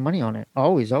always making money on it.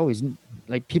 Always.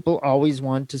 Like people always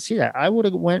wanted to see that. I would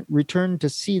have returned to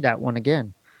see that one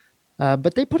again.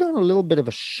 But they put on a little bit of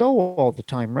a show all the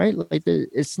time, right? Like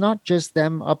it's not just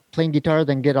them up playing guitar,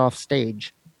 then get off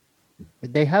stage.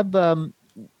 They have,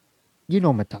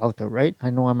 Metallica, right? I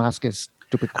know I'm asking a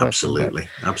stupid question.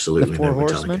 Absolutely. The Four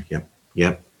Horsemen?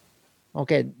 Yep.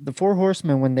 Okay, the Four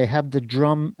Horsemen, when they have the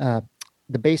drum,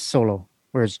 the bass solo,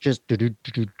 where it's just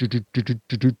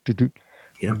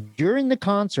Yeah. During the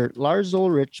concert, Lars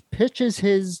Ulrich pitches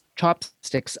his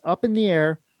chopsticks up in the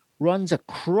air, runs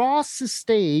across the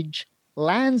stage,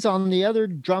 lands on the other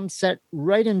drum set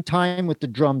right in time with the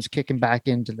drums kicking back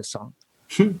into the song.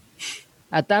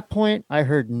 At that point, I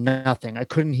heard nothing. I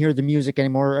couldn't hear the music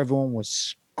anymore. Everyone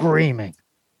was screaming.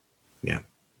 Yeah. It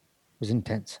was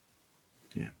intense.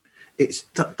 Yeah. It's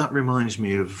that reminds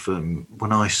me of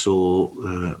when I saw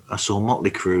Motley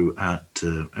Crue at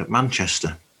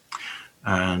Manchester,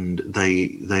 and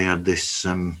they had this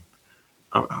they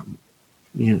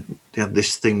had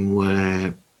this thing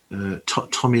where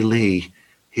Tommy Lee,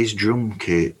 his drum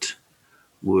kit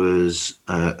was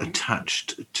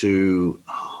attached to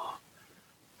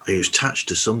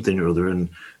something or other, and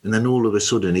then all of a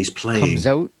sudden he's playing. Comes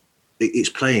out. It's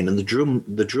playing, and the drum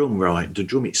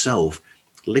itself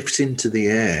lifts into the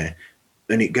air,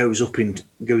 and it goes up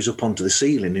onto the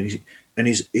ceiling, and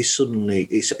he's suddenly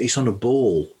it's on a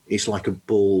ball. It's like a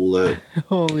ball.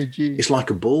 Holy gee! It's like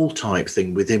a ball type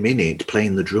thing with him in it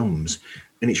playing the drums,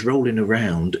 and it's rolling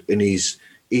around, and he's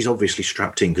obviously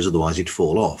strapped in because otherwise he'd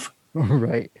fall off.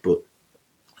 Right. But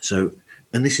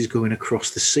and this is going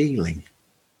across the ceiling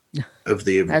of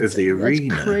the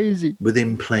arena. That's crazy. With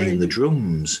him playing the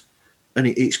drums. And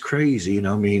it's crazy,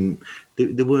 I mean,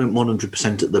 they weren't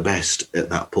 100% at the best at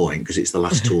that point because it's the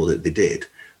last tour that they did,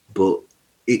 but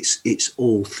it's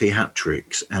all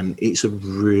theatrics, and it's a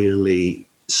really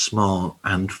smart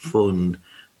and fun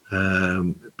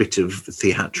bit of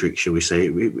theatrics, shall we say.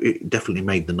 It definitely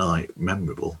made the night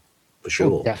memorable, for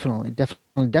sure. Oh, definitely. Def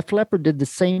Leppard did the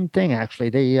same thing, actually.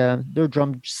 They their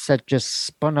drum set just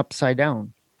spun upside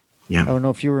down. Yeah. I don't know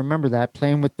if you remember that,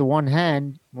 playing with the one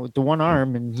hand, with the one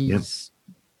arm, and he's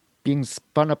being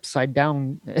spun upside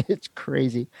down. It's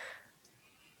crazy.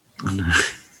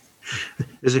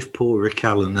 As if poor Rick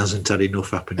Allen hasn't had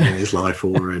enough happen in his life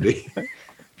already.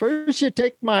 First you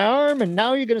take my arm, and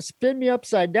now you're going to spin me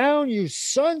upside down, you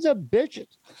sons of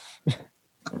bitches.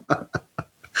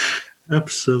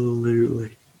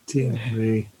 Absolutely. Dear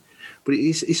me. But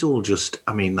it's all just,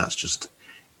 I mean, that's just...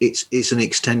 It's an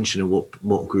extension of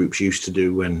what groups used to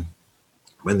do when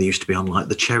they used to be on like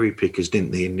the Cherry Pickers, didn't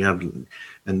they? And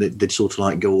they'd sort of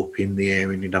like go up in the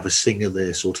air, and you'd have a singer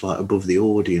there, sort of like above the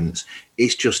audience.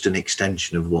 It's just an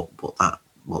extension of what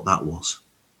that was.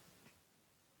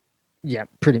 Yeah,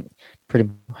 pretty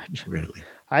much. Really,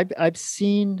 I've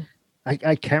seen.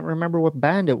 I can't remember what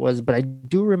band it was, but I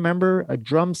do remember a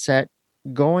drum set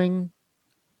going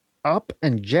up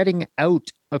and jetting out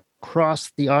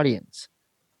across the audience.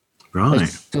 right? Like,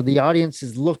 so the audience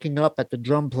is looking up at the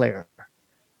drum player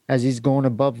as he's going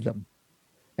above them.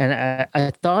 And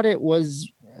I thought it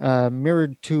was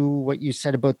mirrored to what you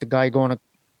said about the guy going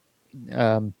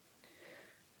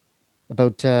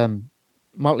about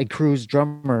Motley Crue's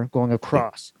drummer going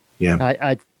across. Yeah.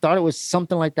 I thought it was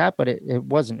something like that, but it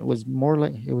wasn't. It was more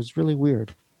like, it was really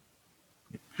weird.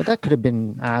 But that could have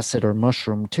been acid or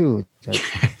mushroom too.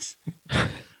 Yes.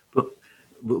 But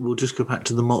we'll just go back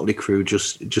to the Motley Crue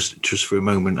just for a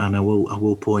moment, and I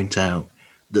will point out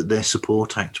that their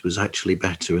support act was actually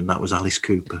better, and that was Alice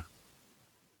Cooper.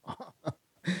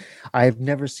 I've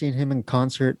never seen him in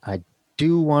concert. I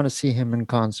do want to see him in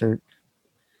concert.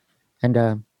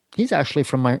 And he's actually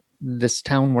from this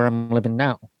town where I'm living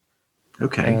now.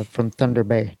 Okay. From Thunder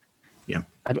Bay. Yeah.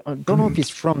 I don't know if he's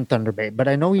from Thunder Bay, but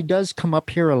I know he does come up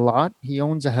here a lot. He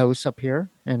owns a house up here,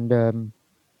 and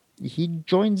he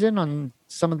joins in on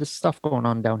some of the stuff going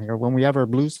on down here. When we have our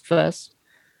blues fest,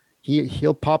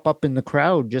 he'll pop up in the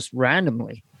crowd just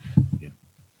randomly. Yeah.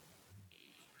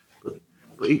 But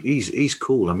he's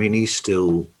cool. I mean, he's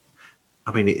still...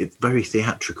 I mean, it's very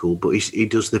theatrical, but he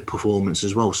does the performance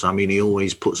as well. So, I mean, he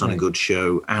always puts on a good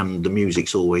show, and the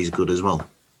music's always good as well.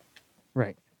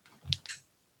 Right.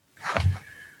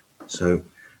 So,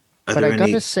 but I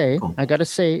gotta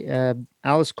say,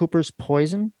 Alice Cooper's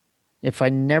Poison. If I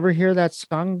never hear that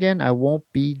song again, I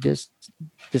won't be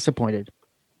disappointed.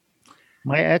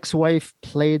 My ex-wife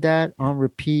played that on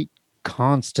repeat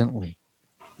constantly.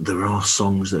 There are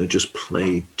songs that are just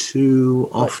played too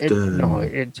often.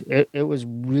 It was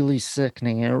really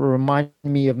sickening. It reminded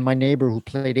me of my neighbor who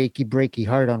played Achy Breaky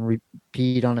Heart on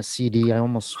repeat on a CD. I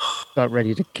almost got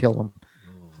ready to kill him.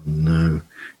 No,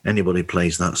 anybody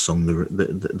plays that song,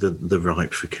 they're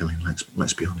ripe for killing.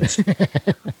 Let's be honest.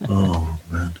 Oh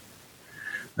man.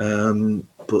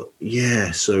 But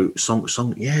yeah, so songs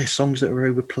that are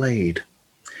overplayed.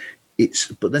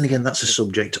 But then again, that's a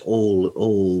subject all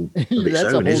of its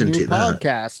own, isn't it?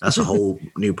 That's a whole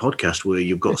new podcast where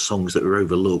you've got songs that are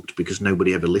overlooked because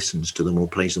nobody ever listens to them or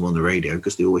plays them on the radio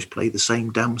because they always play the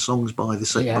same damn songs by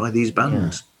these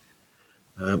bands.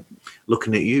 Yeah.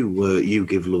 Looking at you, You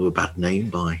Give Love a Bad Name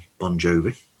by Bon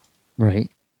Jovi. Right.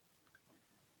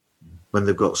 When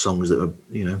they've got songs that are,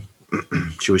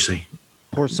 shall we say?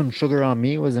 Pour Some Sugar on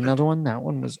Me was another one. That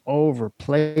one was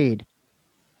overplayed.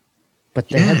 But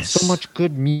they had so much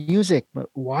good music. But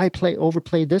why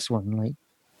overplay this one? Like,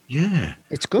 yeah,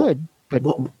 it's good, but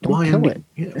why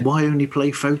only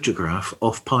play Photograph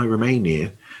off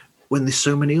Pyromania when there's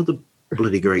so many other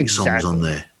bloody great songs on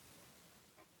there?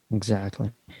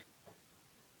 Exactly.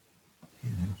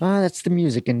 That's the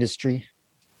music industry.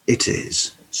 It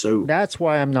is. So that's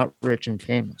why I'm not rich and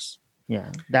famous.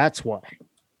 Yeah, that's why.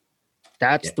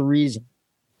 That's the reason.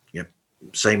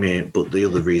 Same here, but the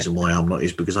other reason why I'm not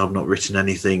is because I've not written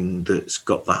anything that's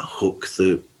got that hook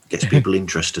that gets people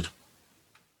interested.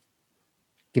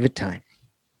 Give it time.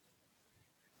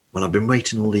 Well, I've been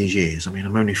waiting all these years. I mean,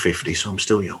 I'm only 50, so I'm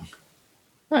still young.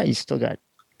 You still got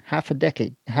half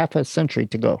a century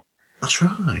to go. That's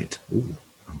right. Ooh.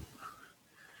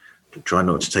 Try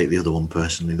not to take the other one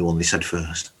personally, the one they said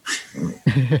first.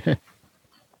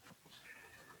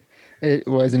 It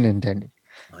wasn't intended.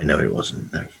 I know it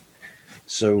wasn't, no.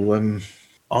 So,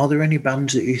 are there any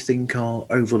bands that you think are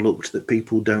overlooked that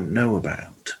people don't know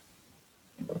about?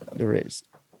 There is.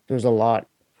 There's a lot.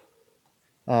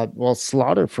 Well,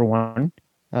 Slaughter for one.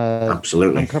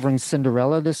 Absolutely. I'm covering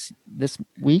Cinderella this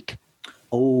week.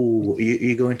 Oh,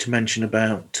 you're going to mention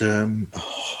about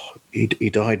he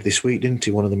died this week, didn't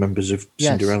he? One of the members of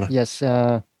Cinderella. Yes.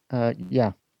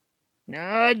 Yeah.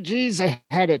 Geez, I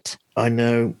had it. I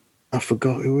know. I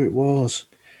forgot who it was.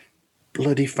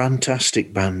 Bloody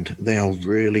fantastic band. They are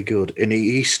really good. And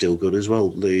he's still good as well,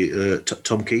 the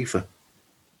Tom Kiefer.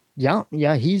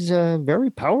 Yeah, he's very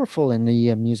powerful in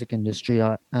the music industry,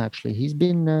 actually. He's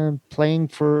been playing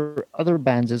for other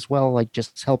bands as well, like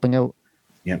just helping out.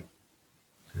 Yeah.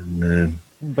 And,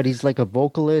 but he's like a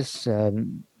vocalist,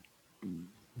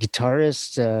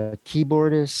 guitarist,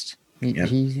 keyboardist.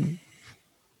 He's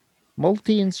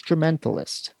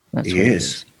multi-instrumentalist. That's he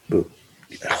is. But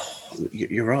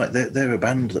you're right. They're a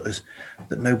band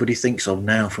that nobody thinks of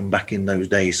now from back in those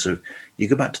days. So you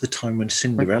go back to the time when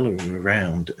Cinderella were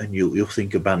around, and you'll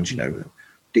think of bands,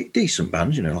 decent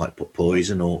bands, like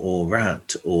Poison or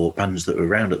Rat, or bands that were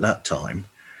around at that time.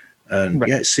 And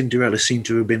yet Cinderella seemed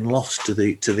to have been lost to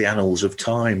the annals of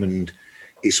time, and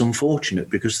it's unfortunate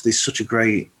because there's such a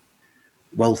great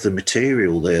wealth of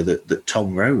material there that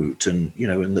Tom wrote, and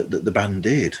and that the band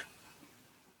did.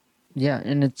 Yeah,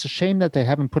 and it's a shame that they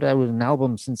haven't put out an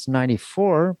album since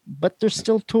 '94, but they're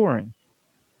still touring.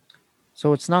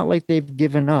 So it's not like they've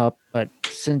given up. But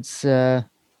since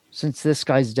this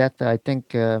guy's death, I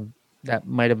think that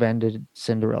might have ended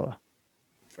Cinderella.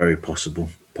 Very possible.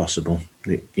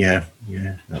 Yeah.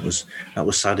 That was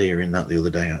sad hearing that the other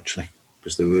day, actually,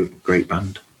 because they were a great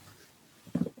band.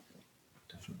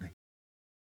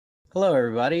 Hello,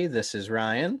 everybody. This is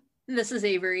Ryan, This is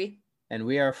Avery. and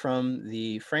we are from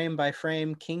the Frame by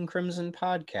Frame King Crimson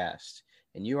podcast,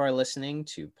 and you are listening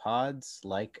to Pods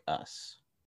Like Us.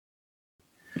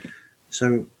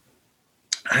 So,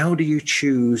 how do you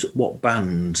choose what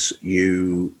bands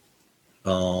you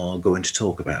are going to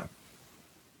talk about?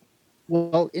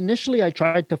 Well, initially I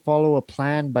tried to follow a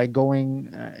plan by going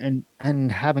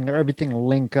and having everything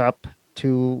link up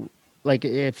to, like,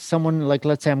 if someone, like,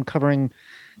 let's say I'm covering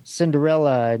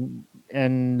Cinderella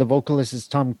and the vocalist is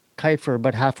Tom Kiefer,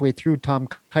 but halfway through Tom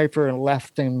Kiefer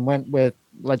left and went with,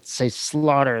 let's say,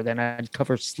 Slaughter, then I'd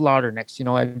cover Slaughter next.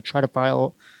 I'd try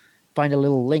to find a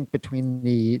little link between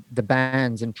the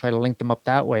bands and try to link them up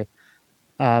that way.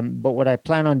 But what I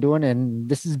plan on doing, and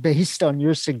this is based on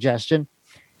your suggestion,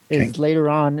 is later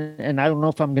on, and I don't know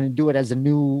if I'm going to do it as a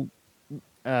new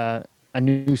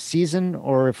season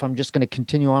or if I'm just going to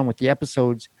continue on with the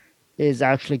episodes, is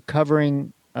actually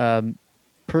covering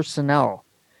personnel.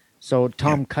 So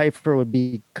Tom Kiefer would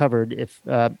be covered if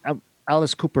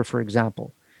Alice Cooper, for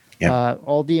example.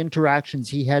 All the interactions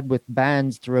he had with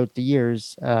bands throughout the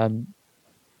years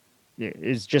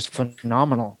is just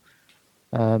phenomenal.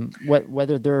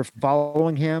 Whether they're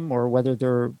following him or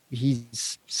whether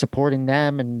he's supporting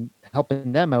them and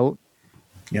helping them out.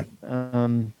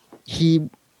 He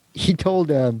told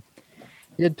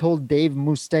Dave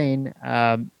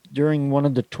Mustaine during one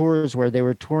of the tours where they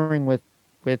were touring with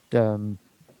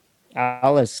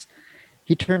Alice.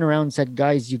 He turned around and said,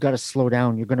 "Guys, you got to slow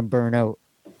down. You're going to burn out.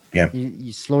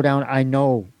 You slow down. I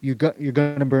know you're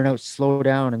going to burn out. Slow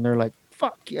down." And they're like,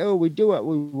 "Fuck you. We do what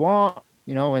we want."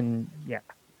 And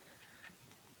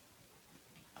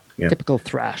typical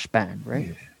thrash band,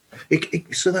 right?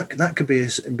 So that could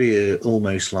be a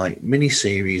almost like mini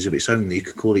series of its own. You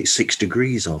could call it 6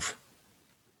 Degrees of.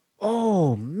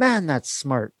 Oh man, that's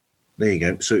smart. There you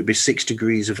go. So it'd be 6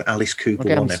 Degrees of Alice Cooper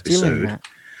one episode,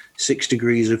 6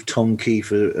 Degrees of Tom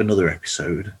Kiefer another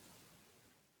episode.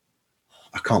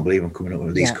 I can't believe I'm coming up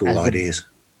with these cool ideas.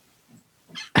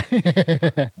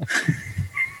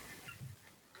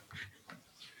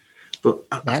 But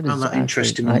I found that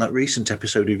interesting on that recent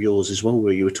episode of yours as well,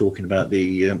 where you were talking about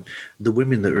the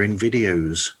women that are in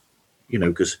videos.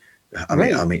 Because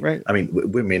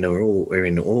women are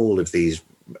in all of these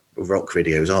rock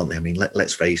videos, aren't they? I mean,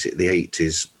 let's face it, the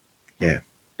 80s, yeah.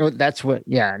 Oh, that's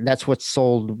what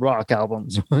sold rock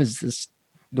albums was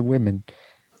the women.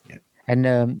 Yeah.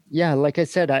 And like I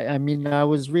said, I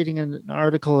was reading an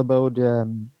article about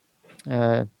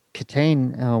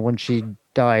Katane when she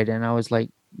died, and I was like,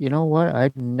 you know what?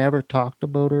 I've never talked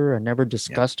about her. I never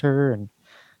discussed her.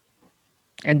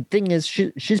 And thing is,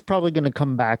 she's probably going to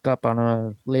come back up on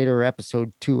a later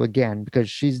episode too again, because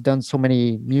she's done so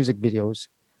many music videos.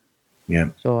 Yeah.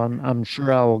 So I'm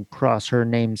sure I'll cross her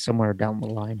name somewhere down the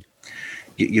line.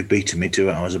 You've beaten me to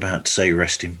it. I was about to say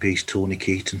rest in peace, Tawny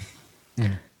Keaton.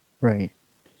 Right.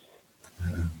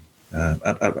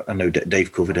 I know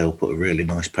Dave Coverdale put a really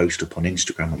nice post up on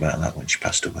Instagram about that when she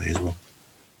passed away as well.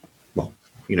 Well,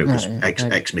 because ex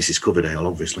Mrs. Coverdale,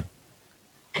 obviously.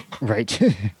 Right.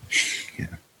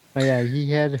 Yeah. Oh, yeah,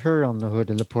 he had her on the hood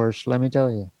of the Porsche, let me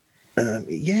tell you.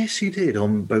 Yes, he did,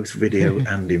 on both video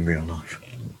and in real life.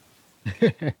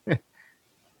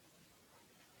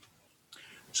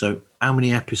 So, how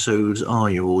many episodes are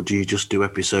you, or do you just do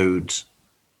episodes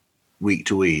week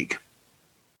to week?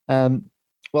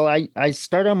 Well, I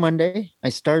start on Monday. I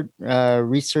start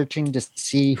researching to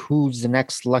see who's the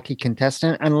next lucky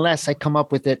contestant, unless I come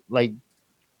up with it like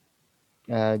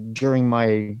during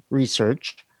my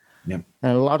research. Yep.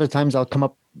 And a lot of times I'll come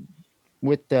up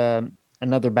with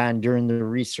another band during the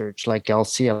research. Like I'll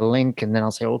see a link and then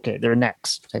I'll say, okay, they're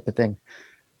next, type of thing.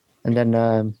 And then,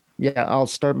 I'll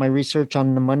start my research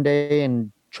on the Monday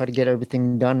and try to get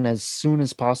everything done as soon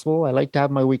as possible. I like to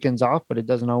have my weekends off, but it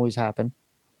doesn't always happen.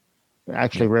 It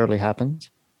actually rarely happens.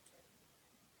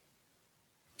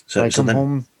 So I come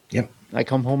home. Yep. I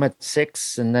come home at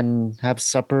 6 and then have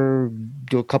supper,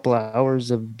 do a couple of hours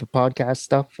of the podcast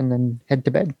stuff, and then head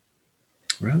to bed.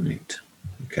 Right.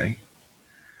 Okay.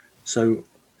 So,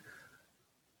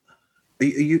 are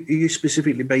you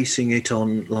specifically basing it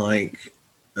on like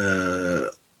a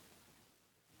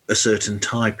certain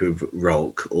type of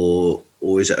rock, or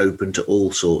is it open to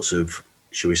all sorts of,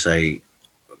 shall we say,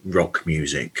 rock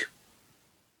music?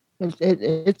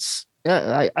 It's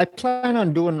I plan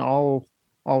on doing all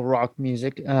rock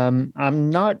music.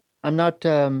 I'm not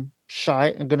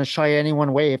shy. I'm going to shy anyone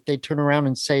away if they turn around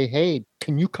and say, "Hey,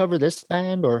 can you cover this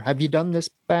band?" or "Have you done this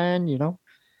band?"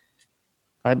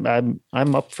 I'm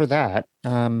up for that.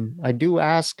 I do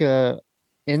ask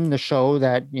in the show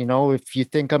that, if you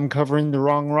think I'm covering the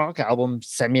wrong rock album,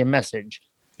 send me a message.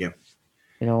 Yeah.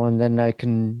 And then I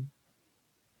can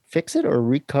fix it or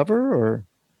recover or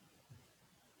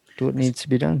do what needs to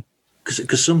be done.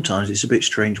 Because sometimes it's a bit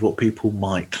strange what people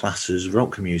might class as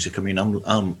rock music. I mean,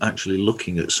 I'm actually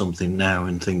looking at something now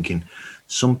and thinking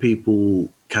some people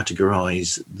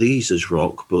categorize these as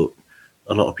rock, but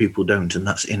a lot of people don't, and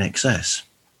that's In Excess.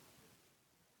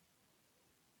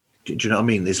 Do you know what I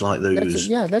mean? There's like those.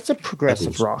 That's a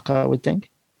progressive rock, I would think.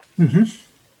 Mm-hmm.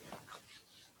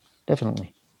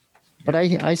 Definitely. But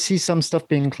I see some stuff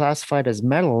being classified as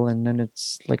metal, and then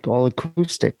it's like all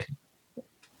acoustic.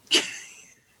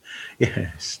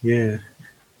 Yes, yeah.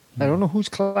 I don't know who's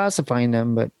classifying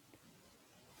them, but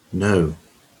no,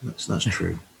 that's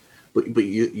true. But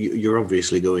you're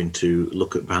obviously going to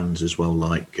look at bands as well.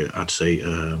 Like I'd say,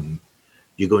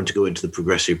 you're going to go into the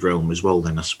progressive realm as well.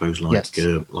 Then I suppose, like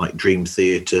yes. Like Dream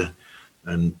Theater,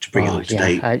 and to bring it up to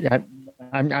date.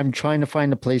 I'm trying to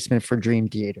find a placement for Dream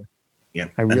Theater. Yeah,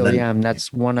 I really am.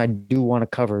 That's one I do want to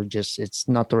cover. Just it's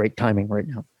not the right timing right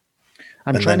now.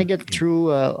 I'm trying to get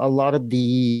through a lot of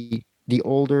the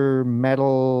older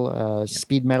metal,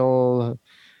 speed metal,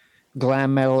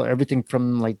 glam metal, everything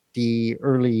from like the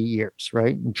early years,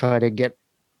 right? And try to get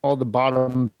all the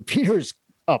bottom feeders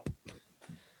up.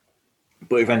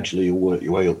 But eventually you'll work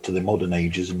your way up to the modern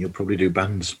ages, and you'll probably do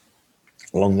bands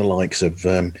along the likes of,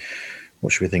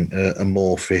 what should we think,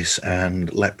 Amorphis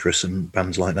and Leprous and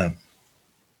bands like that.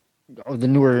 Oh, the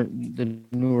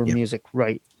newer music,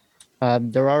 right?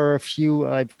 There are a few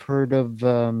I've heard of.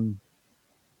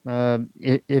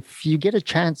 If you get a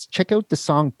chance, check out the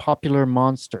song "Popular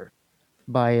Monster"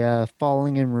 by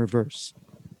Falling in Reverse.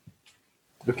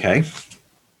 Okay.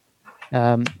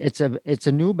 It's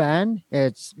a new band.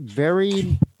 It's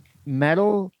very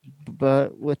metal,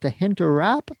 but with a hint of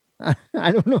rap.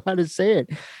 I don't know how to say it.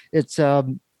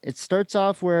 It starts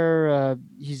off where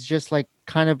he's just like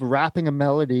kind of rapping a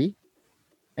melody,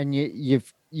 and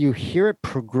you hear it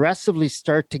progressively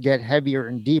start to get heavier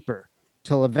and deeper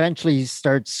till eventually he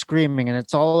starts screaming, and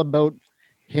it's all about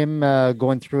him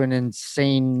going through an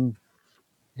insane.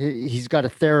 He's got a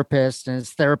therapist, and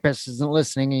his therapist isn't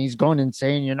listening, and he's going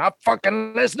insane. You're not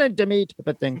fucking listening to me, type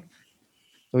of thing.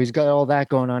 So he's got all that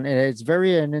going on, and it's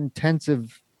very an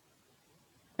intensive.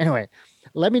 Anyway,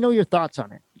 let me know your thoughts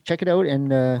on it. Check it out, and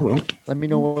let me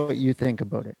know what you think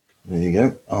about it. There you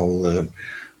go.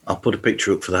 I'll put a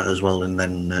picture up for that as well, and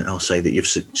then I'll say that you've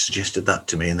suggested that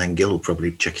to me, and then Gil will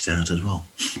probably check it out as well.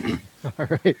 All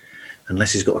right.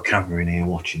 Unless he's got a camera in here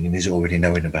watching and he's already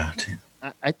knowing about it.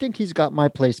 I think he's got my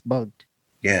place bugged.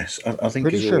 Yes, I think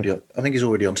he's already. I think he's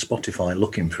already on Spotify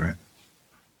looking for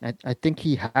it. I think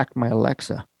he hacked my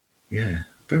Alexa. Yeah,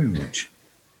 very much.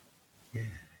 Yeah.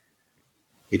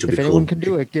 If anyone can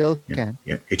do it, Gil can.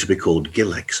 Yeah, it'll be called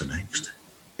Gilexa next.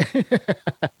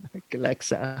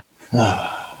 Alexa.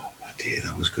 Oh dear,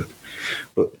 that was good.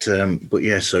 But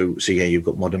yeah, so yeah, you've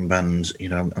got modern bands.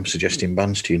 I'm suggesting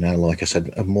bands to you now. Like I said,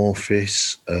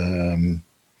 Amorphis,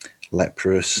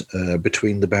 Leprous,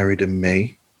 Between the Buried and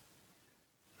Me.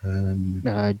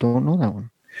 I don't know that one.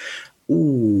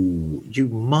 Ooh, you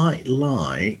might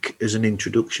like as an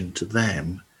introduction to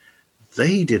them.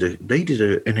 They did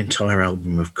an entire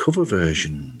album of cover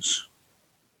versions.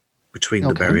 Between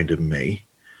the Buried and Me,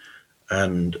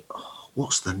 and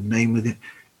what's the name of it?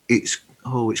 It's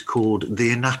called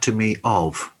The Anatomy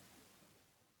of.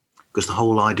 Because the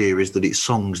whole idea is that it's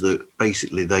songs that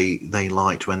basically they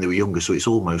liked when they were younger, so it's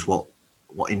almost what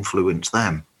influenced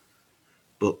them.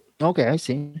 But okay, I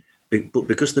see. But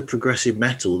because they're progressive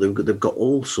metal, they've got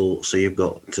all sorts. So you've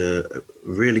got a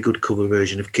really good cover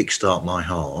version of "Kickstart My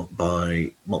Heart"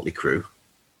 by Motley Crue.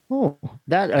 Oh,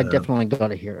 that I definitely got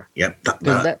to hear. Yeah,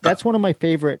 that's one of my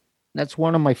favorite. That's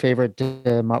one of my favorite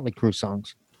Motley Crue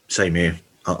songs. Same here.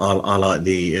 I like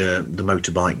the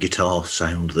motorbike guitar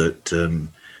sound that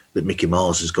Mickey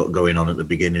Mars has got going on at the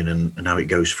beginning, and how it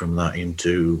goes from that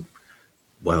into,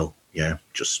 well, yeah,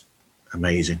 just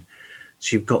amazing.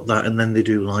 So you've got that, and then they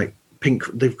do like Pink.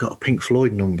 They've got a Pink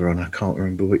Floyd number on. I can't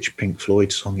remember which Pink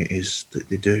Floyd song it is that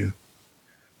they do.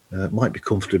 It might be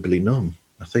Comfortably Numb,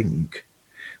 I think.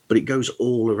 But it goes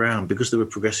all around because they're a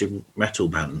progressive metal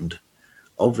band.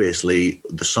 Obviously,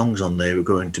 the songs on there are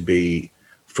going to be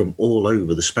from all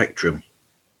over the spectrum.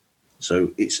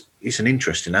 So it's an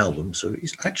interesting album. So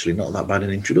it's actually not that bad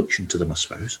an introduction to them, I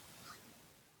suppose.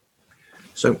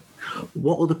 So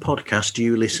what other podcasts do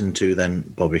you listen to then,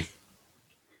 Bobby?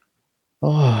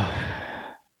 Oh,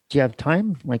 do you have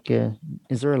time? Like,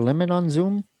 is there a limit on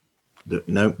Zoom?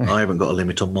 No, I haven't got a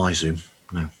limit on my Zoom.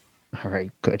 No. All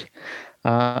right, good.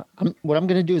 What I'm going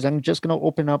to do is I'm just going to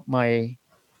open up my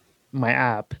my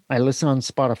app. I listen on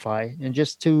Spotify, and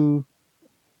just to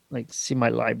like see my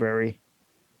library.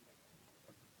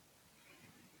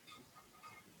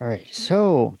 All right,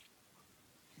 so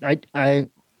I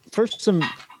first and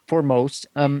foremost,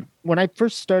 when I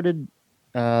first started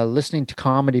listening to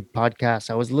comedy podcasts,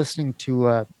 I was listening to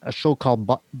a show called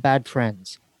Bad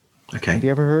Friends. Okay. Have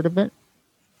you ever heard of it?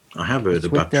 I have heard It's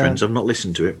of with, Bad Friends. I've not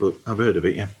listened to it, but I've heard of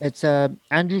it, yeah. It's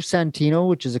Andrew Santino,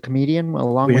 which is a comedian,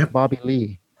 along Yeah. with Bobby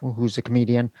Lee, who's a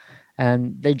comedian,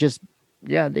 and they just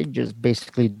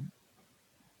basically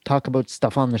talk about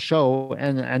stuff on the show,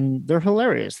 and they're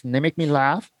hilarious, and they make me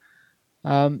laugh.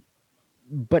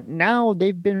 But now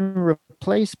they've been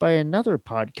replaced by another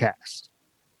podcast.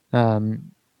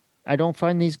 I don't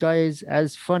find these guys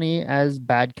as funny as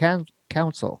Bad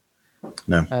Counsel.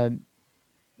 No.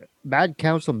 Bad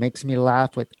Counsel makes me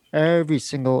laugh with every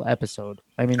single episode.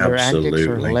 I mean, their antics are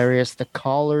Absolutely. hilarious. The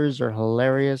callers are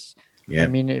hilarious. Yeah. I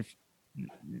mean, if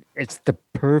it's the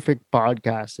perfect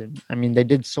podcast, and I mean, they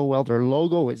did so well. Their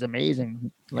logo is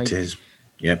amazing. Like, It is.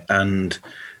 Yeah. And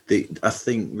I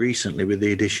think recently with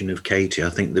the addition of Katie, I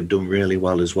think they've done really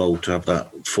well as well to have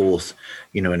that fourth,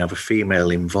 and have a female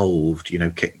involved,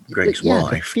 Greg's the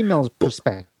wife. female's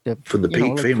perspective. From the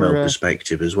female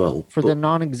perspective as well. For the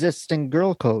non-existent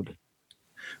girl code.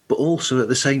 But also at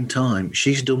the same time,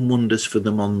 she's done wonders for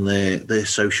them on their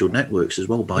social networks as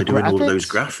well by doing all of those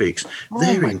graphics.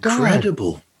 They're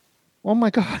incredible. God. Oh my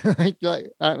God.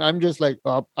 I'm just like,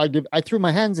 I threw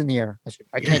my hands in the air.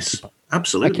 I can't keep up.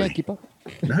 Absolutely. I can't keep up.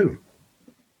 No.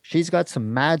 She's got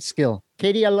some mad skill.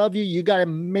 Katie, I love you. You got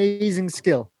amazing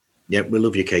skill. Yep, we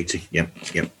love you, Katie. Yep.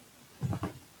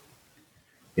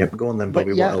 Go on then,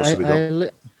 Bobby. What else have we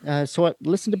got? So I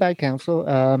listened to Bad Counsel.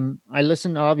 I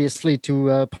listen obviously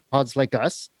to pods like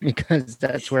us, because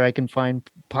that's where I can find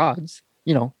pods,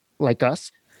 like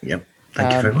us. Yep.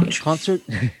 Thank you very much.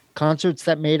 Concerts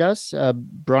that made us.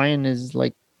 Brian is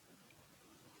like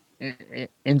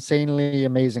insanely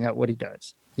amazing at what he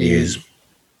does. He is.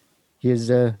 He is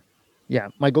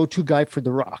my go-to guy for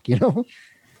the rock,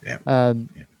 Yeah.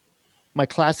 My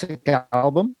classic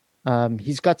album.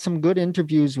 He's got some good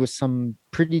interviews with some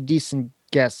pretty decent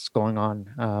guests going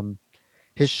on.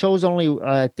 His show's only,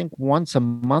 I think, once a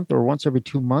month or once every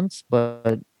 2 months,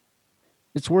 but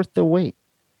it's worth the wait.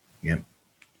 Yeah.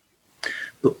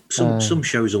 But some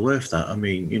shows are worth that. I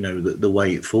mean, the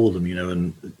wait for them,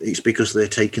 and it's because they're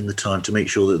taking the time to make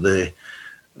sure that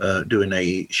they're doing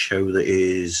a show that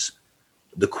is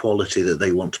the quality that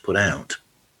they want to put out.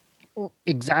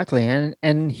 Exactly,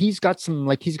 and he's got some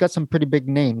pretty big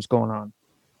names going on.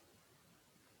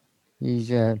 He's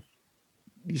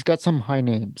got some high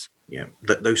names. Yeah,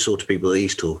 those sort of people that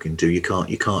he's talking to, you can't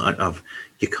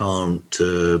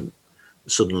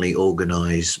suddenly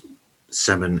organise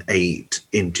 7-8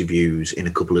 interviews in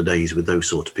a couple of days with those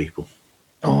sort of people.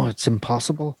 Oh, it's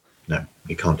impossible. No,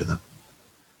 you can't do that.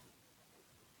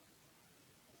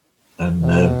 And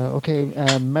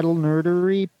Metal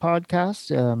Nerdery podcast.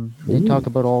 They talk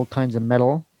about all kinds of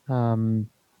metal.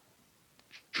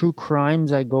 True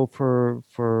crimes. I go for.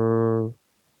 Oh,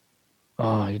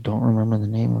 I don't remember the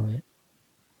name of it.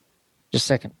 Just a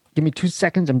second. Give me 2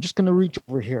 seconds. I'm just going to reach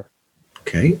over here.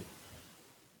 Okay.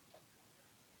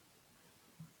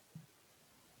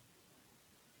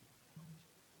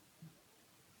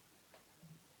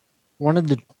 One of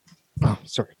the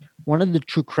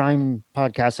true crime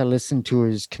podcasts I listen to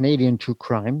is Canadian True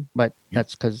Crime, but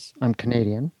that's because I'm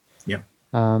Canadian. Yeah.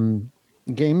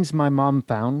 Games My Mom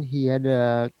Found. He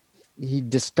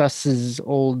discusses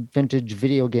old vintage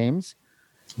video games.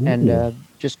 Ooh. And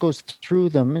just goes through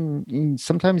them, and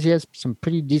sometimes he has some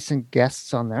pretty decent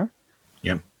guests on there.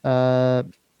 Yeah.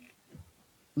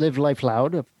 Live Life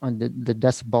Loud on the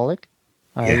Decibolic.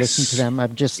 I listen to them.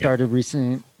 I've just started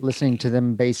recently listening to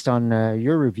them based on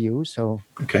your review. So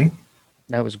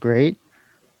that was great.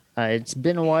 It's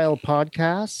been a while.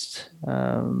 Podcast.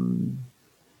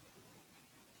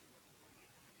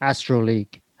 Astro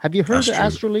League. Have you heard of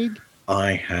Astro League?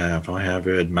 I have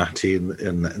heard Matty and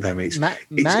them.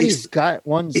 Matty's got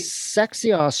one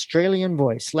sexy Australian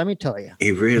voice. Let me tell you,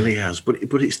 he really has. But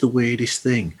it's the weirdest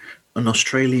thing. An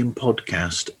Australian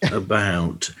podcast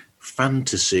about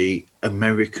fantasy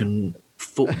American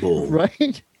football.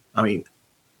 Right? I mean,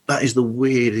 that is the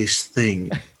weirdest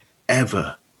thing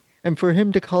ever. And for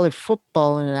him to call it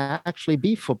football and actually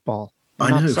be football.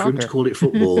 I know, for him to call it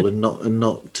football and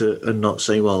not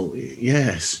say, well,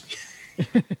 yes.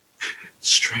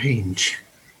 Strange.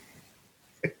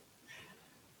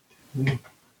 I'm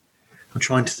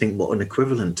trying to think what an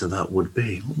equivalent to that would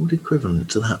be. What would equivalent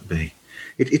to that be?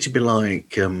 It'd be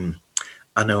like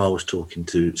I know I was talking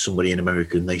to somebody in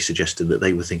America and they suggested that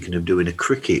they were thinking of doing a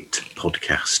cricket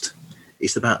podcast.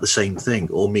 It's about the same thing,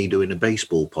 or me doing a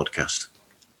baseball podcast.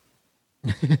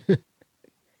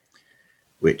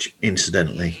 Which,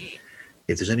 incidentally,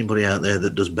 if there's anybody out there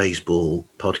that does baseball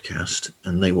podcast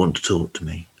and they want to talk to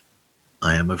me,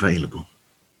 I am available.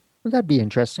 Well, that'd be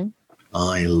interesting.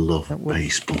 I love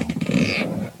baseball.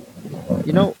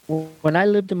 You know, when I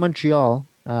lived in Montreal,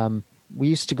 we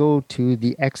used to go to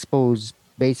the Expos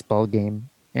baseball game,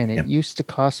 and it used to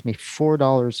cost me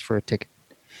 $4 for a ticket.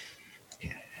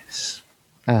 Yes.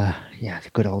 Yeah, the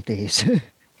good old days.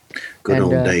 Good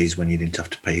old days when you didn't have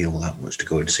to pay all that much to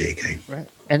go and see a game. Right.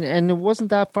 And it wasn't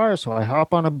that far, so I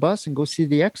hop on a bus and go see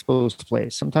the Expos play.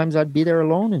 Sometimes I'd be there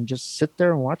alone and just sit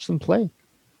there and watch them play.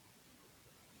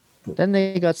 Then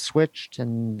they got switched,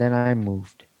 and then I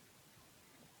moved.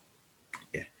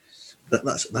 Yes.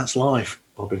 That's life,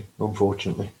 Bobby,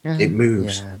 unfortunately. Yeah, it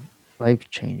moves. Yeah, life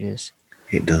changes.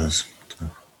 It does.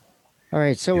 All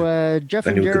right, so Jeff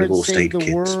and Jared Save the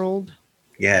kids. World.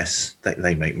 Yes,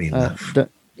 they make me laugh.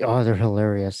 They're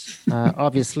hilarious.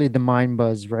 Obviously, the Mind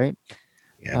Buzz, right?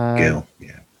 Yeah, Gil.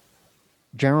 Yeah.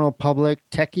 General Public,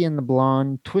 Techie and the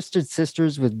Blonde, Twisted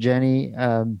Sisters with Jenny,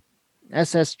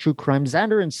 SS True Crime,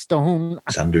 Xander and Stone.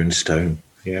 Xander and Stone,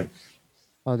 yeah.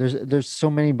 Oh, there's so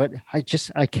many, but I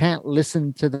can't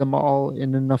listen to them all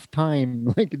in enough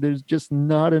time. Like, there's just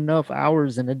not enough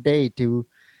hours in a day to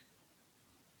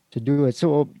do it.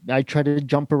 So I try to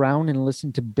jump around and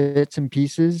listen to bits and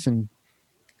pieces. And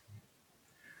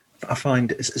I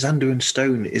find Xander and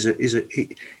Stone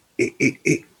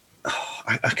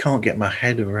I can't get my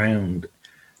head around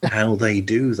how they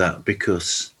do that,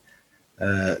 because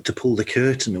to pull the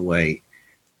curtain away,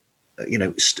 you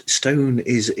know, Stone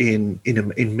is in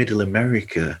Middle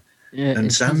America, and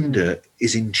Xander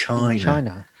is in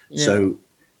China. Yeah. So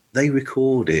they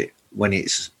record it when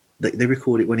it's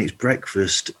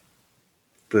breakfast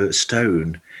for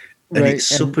Stone, and it's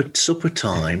supper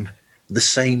time the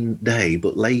same day,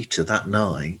 but later that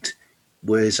night,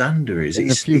 where Xander is.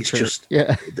 It's just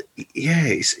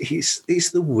it's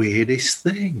the weirdest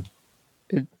thing.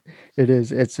 It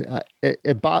is.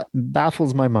 It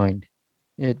baffles my mind.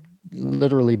 It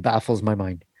literally baffles my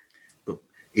mind. But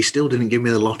he still didn't give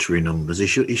me the lottery numbers. He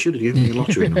should have given me the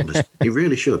lottery numbers. He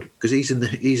really should, because he's in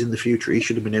the future. He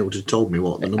should have been able to told me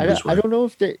what the numbers were. I don't know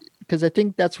if because I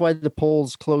think that's why the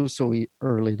polls close so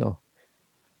early, though.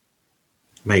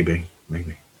 Maybe.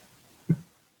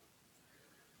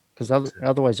 Because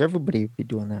otherwise, everybody would be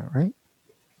doing that, right?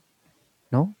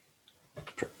 No.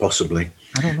 Possibly.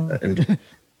 I don't know. And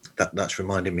that's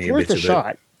reminding me worth a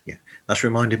shot. That's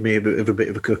reminded me of a bit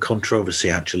of a controversy,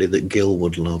 actually, that Gil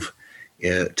would love,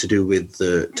 to do with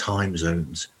the time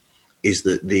zones, is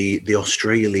that the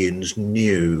Australians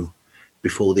knew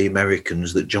before the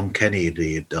Americans that John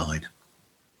Kennedy had died,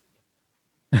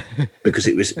 because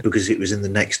it was in the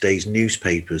next day's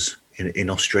newspapers in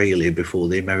Australia before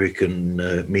the American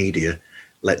media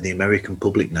let the American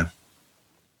public know.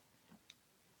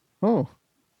 Oh.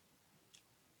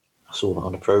 I saw that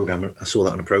on a program, and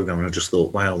I just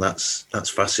thought, wow, that's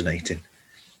fascinating.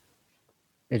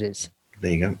 It is.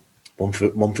 There you go.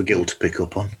 One for Gil to pick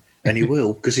up on, and he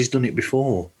will, because he's done it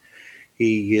before.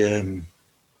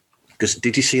 Because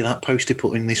did you see that post he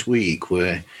put in this week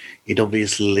where he'd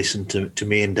obviously listened to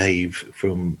me and Dave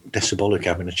from Decibolic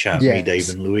having a chat, me, Dave,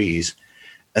 and Louise,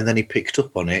 and then he picked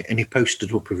up on it and he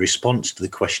posted up a response to the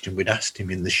question we'd asked him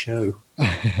in the show.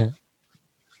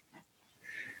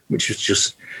 Which was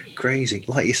just crazy.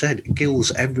 Like you said,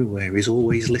 Gil's everywhere. He's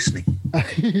always listening.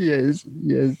 Yes.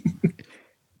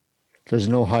 There's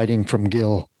no hiding from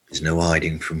Gil. There's no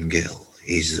hiding from Gil.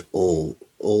 He's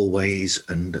always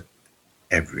and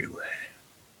everywhere.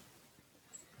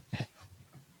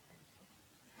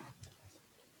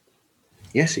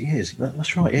 Yes, he is.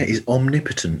 That's right. Yeah, he's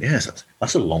omnipotent. Yes,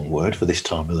 that's a long word for this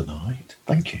time of the night.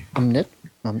 Thank you. I'd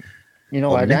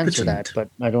answer that, but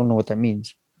I don't know what that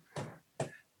means.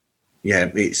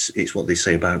 Yeah, it's what they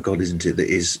say about God, isn't it? That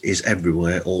is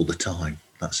everywhere all the time.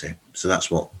 That's it. So that's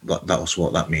what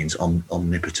that means.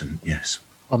 Omnipotent. Yes.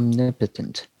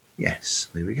 Omnipotent. Yes.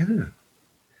 There we go.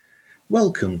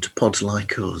 Welcome to Pods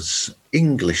Like Us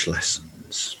English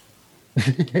lessons.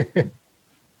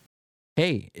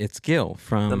 Hey, it's Gil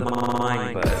from The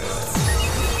Mind Buzz.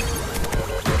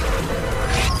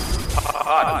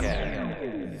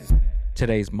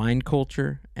 today's Mind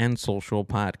Culture and Social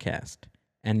podcast,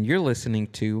 and you're listening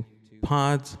to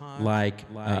Pods Like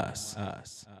Us.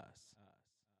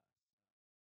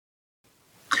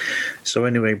 So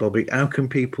anyway, Bobby, how can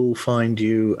people find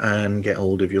you and get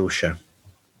hold of your show?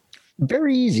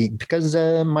 Very easy, because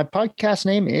my podcast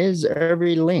name is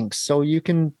Every Link. So you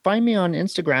can find me on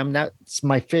Instagram. That's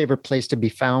my favorite place to be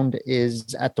found,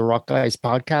 is at the Rock Guys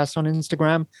Podcast on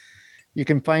Instagram. You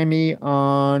can find me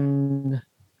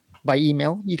by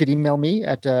email. You could email me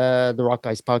at the Rock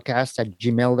Guys Podcast at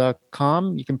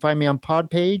gmail.com. You can find me on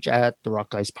Podpage at the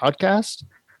Rock Guys Podcast.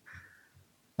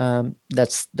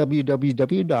 That's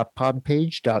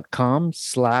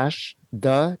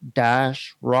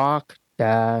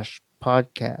www.podpage.com/the-rock-podcast.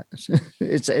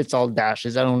 It's all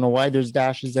dashes. I don't know why there's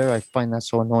dashes there. I find that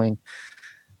so annoying.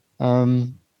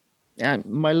 And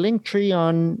my link tree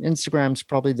on Instagram is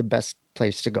probably the best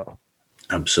place to go.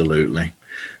 Absolutely.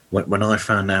 When I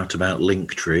found out about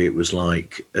Linktree, it was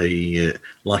like a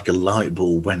light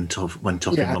bulb went off in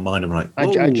my mind. I'm like,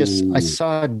 I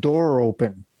saw a door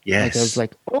open. Yes. Like I was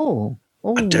like,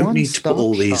 I don't need to put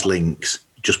all these links.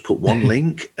 Just put one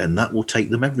link, and that will take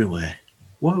them everywhere.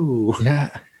 Whoa. Yeah.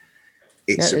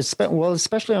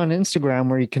 Especially on Instagram,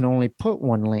 where you can only put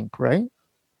one link, right?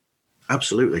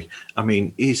 Absolutely. I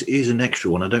mean, here's an extra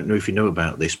one. I don't know if you know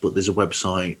about this, but there's a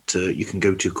website you can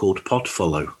go to called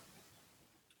Podfollow.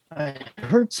 I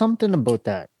heard something about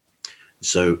that.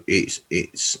 So it's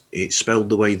spelled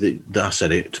the way that I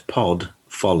said it,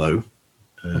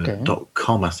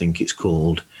 podfollow.com, I think it's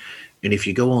called. And if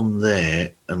you go on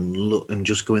there and look and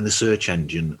just go in the search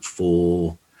engine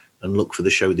and look for the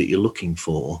show that you're looking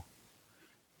for,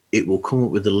 it will come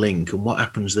up with a link. And what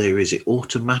happens there is it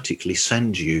automatically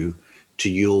sends you to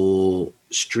your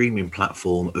streaming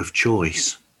platform of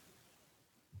choice.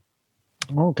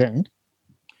 Okay.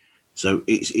 So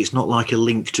it's not like a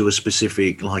link to a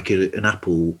specific, like an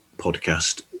Apple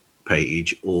podcast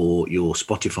page or your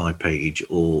Spotify page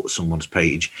or someone's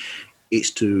page.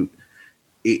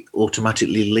 It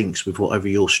automatically links with whatever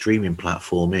your streaming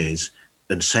platform is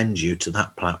and sends you to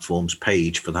that platform's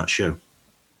page for that show.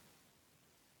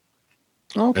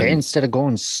 Okay, instead of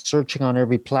going searching on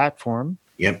every platform.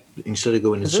 Yep, instead of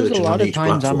going and searching on each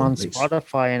platform. There's a lot of times I'm on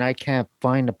Spotify and I can't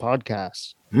find a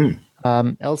podcast.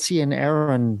 Elsie and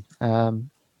Aaron,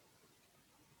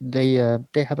 they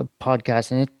have a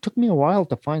podcast, and it took me a while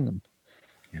to find them.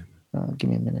 Yeah.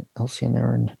 Give me a minute. Elsie and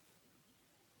Aaron.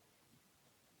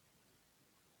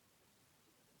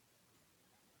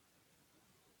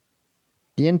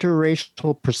 The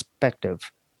Interracial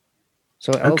Perspective.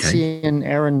 So Elsie and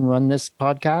Aaron run this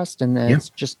podcast, and it's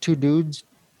just two dudes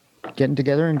getting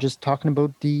together and just talking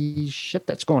about the shit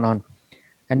that's going on.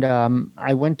 And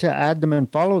I went to add them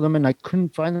and follow them, and I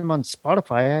couldn't find them on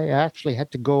Spotify. I actually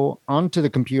had to go onto the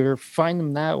computer, find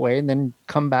them that way, and then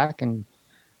come back, and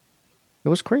it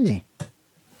was crazy.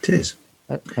 It is.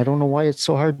 I don't know why it's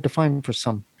so hard to find for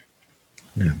some.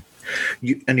 No.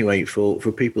 Anyway, for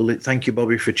people, thank you,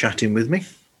 Bobby, for chatting with me.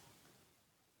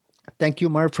 Thank you,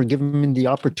 Marv, for giving me the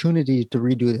opportunity to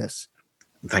redo this.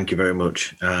 Thank you very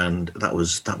much. And that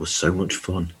was so much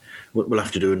fun. We'll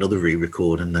have to do another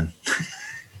re-record, and then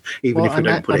even if we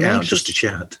don't put it out, just to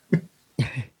chat.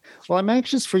 Well, I'm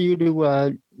anxious for you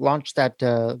to launch that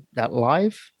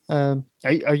live.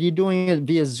 Are you doing it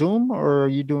via Zoom, or are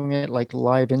you doing it like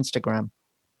live Instagram?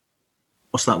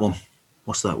 What's that one?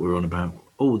 What's that we're on about?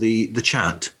 Oh, the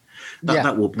chat.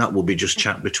 That will be just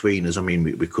chat between us. I mean,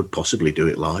 we could possibly do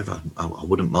it live. I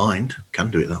wouldn't mind. Can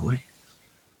do it that way.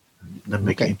 Then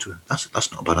make it into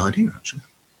that's not a bad idea, actually.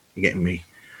 You're getting me.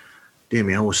 Dear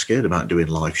me, I was scared about doing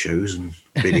live shows and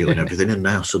video and everything, and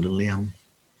now suddenly I'm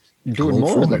doing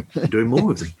more of them. Doing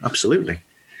more of them, absolutely.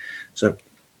 So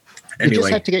anyway, you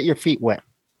just have to get your feet wet.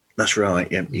 That's right.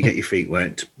 Yeah, you get your feet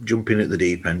wet, jump in at the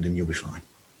deep end, and you'll be fine,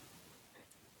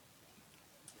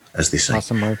 as they say.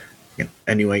 Awesome, Marv. Yeah.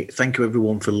 Anyway, thank you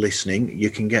everyone for listening. You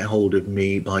can get hold of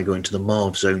me by going to the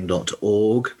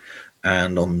marvzone.org,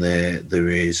 and on there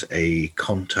is a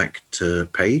contact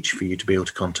page for you to be able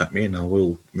to contact me, and I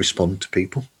will respond to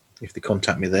people if they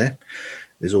contact me there.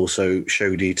 There's also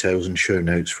show details and show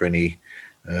notes for any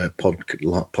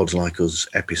Pods Like Us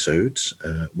episodes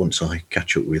once I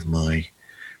catch up with my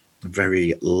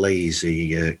very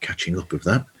lazy catching up of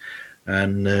that.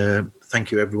 And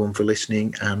thank you everyone for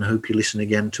listening, and hope you listen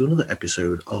again to another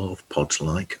episode of Pods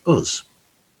Like Us.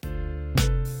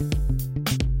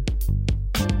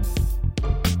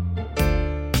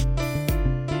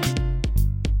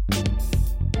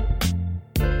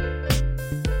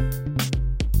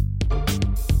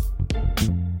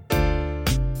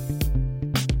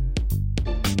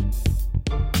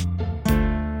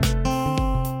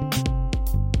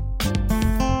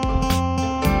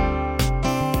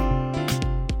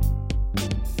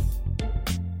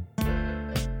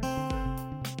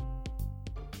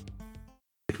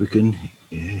 We can,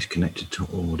 it's connected to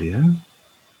audio.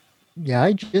 Yeah,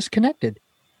 I just connected.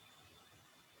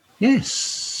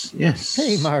 Yes.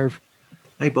 Hey, Marv.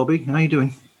 Hey, Bobby. How you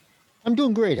doing? I'm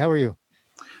doing great. How are you?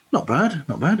 Not bad.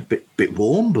 A bit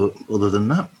warm, but other than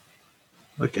that,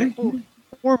 okay.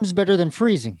 Warm's better than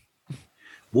freezing.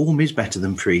 Warm is better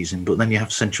than freezing, but then you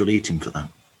have central heating for that.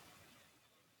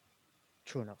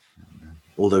 True enough.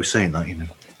 Although saying that,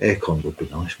 aircon would be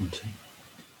nice, wouldn't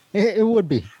it? It would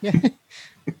be. Yeah.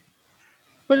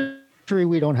 But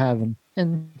we don't have them.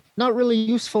 And not really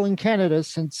useful in Canada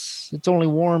since it's only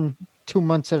warm 2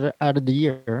 months out of the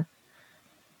year.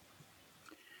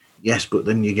 Yes, but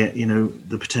then you get,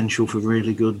 the potential for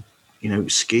really good,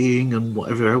 skiing and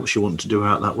whatever else you want to do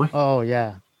out that way. Oh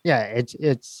yeah, yeah.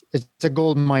 It's a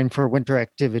gold mine for winter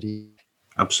activity.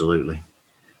 Absolutely.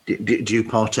 Do you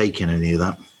partake in any of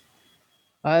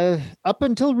that? Up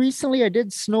until recently, I did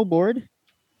snowboard,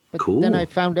 but Cool. then I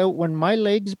found out when my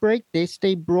legs break, they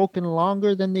stay broken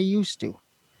longer than they used to.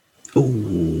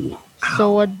 Oh,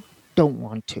 So I don't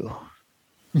want to.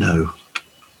 no,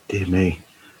 dear me.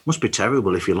 Must be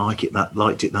terrible if you liked it that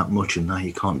much, and now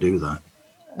you can't do that.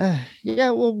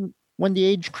 Yeah, well, when the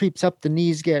age creeps up, the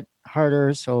knees get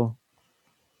harder. So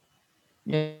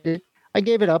yeah, I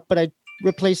gave it up, but I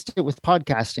replaced it with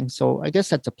podcasting. So I guess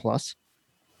that's a plus.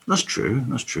 That's true.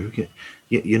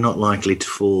 You're not likely to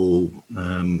fall,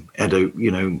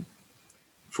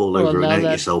 fall Well, over and now out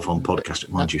that- yourself on podcasting.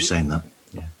 Mind you saying that.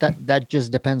 Yeah. That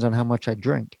just depends on how much I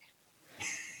drink.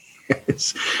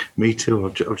 Yes, me too.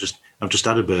 I've just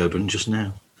had a bourbon just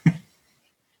now.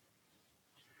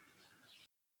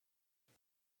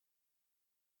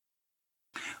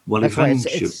 Well, That's why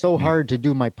eventually, it's so hard to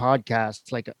do my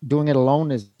podcast. Like doing it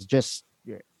alone is just,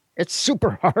 it's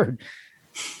super hard.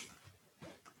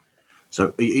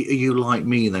 So, are you like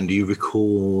me then? Do you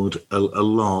record a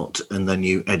lot and then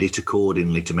you edit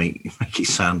accordingly to make it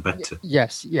sound better?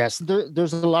 Yes.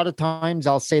 There's a lot of times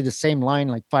I'll say the same line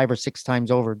like 5 or 6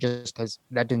 times over just because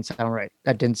that didn't sound right.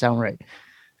 I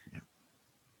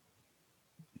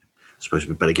suppose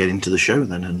we better get into the show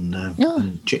then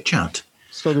and chit chat.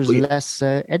 So there's less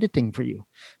editing for you.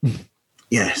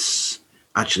 Yes.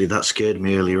 Actually, that scared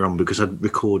me earlier on because I'd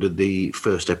recorded the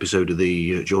first episode of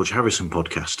the George Harrison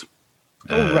podcast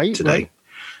today. Right.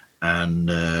 And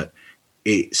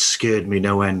it scared me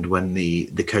no end when the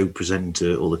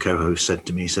co-presenter or the co-host said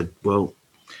to me, he said, well,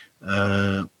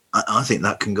 I think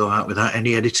that can go out without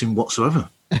any editing whatsoever.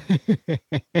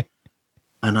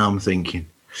 And I'm thinking,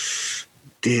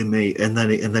 dear me. And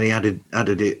then he added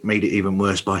it, made it even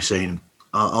worse by saying,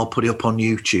 I'll put it up on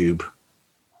YouTube.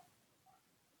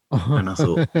 And I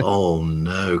thought, oh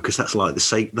no, because that's like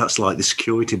the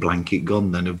security blanket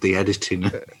gone then of the editing.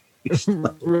 It's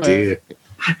like, Right. dear.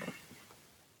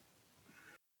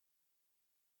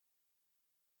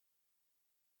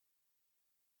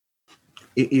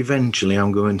 Eventually,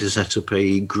 I'm going to set up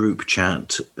a group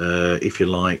chat, if you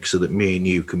like, so that me and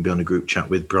you can be on a group chat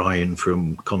with Brian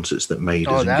from Concerts That Made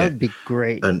Us. Oh, that would be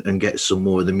great. And get some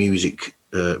more of the music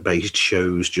based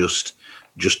shows, just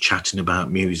chatting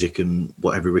about music, and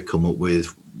whatever we come up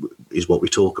with is what we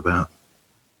talk about.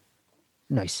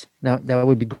 Nice. That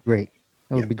would be great.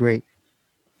 That would be great.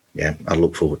 Yeah, I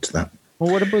look forward to that.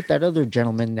 Well, what about that other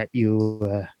gentleman that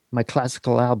you, my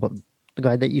classical album, the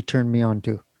guy that you turned me on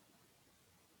to?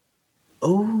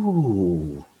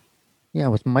 Oh, Yeah,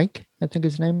 with Mike, I think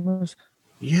his name was.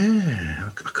 yeah,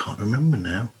 I can't remember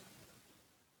now.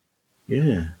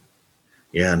 Yeah,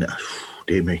 and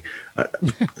dear me,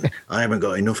 I haven't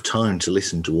got enough time to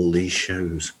listen to all these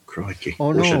shows. Crikey!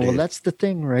 Oh Wish I no, well did. that's the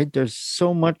thing, right? There's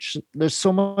so much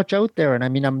out there, and I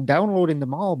mean, I'm downloading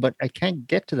them all, but I can't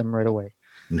get to them right away.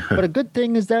 No. But a good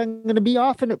thing is that I'm going to be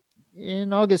off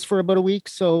in August for about a week,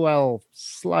 so I'll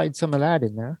slide some of that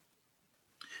in there.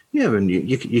 Yeah, and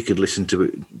you could listen to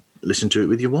it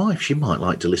with your wife. She might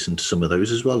like to listen to some of those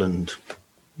as well, and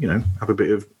have a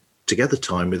bit of together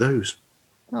time with those.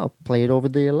 I'll play it over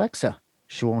the Alexa.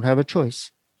 She won't have a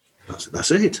choice.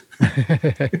 That's it.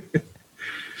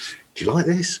 Do you like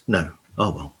this? No.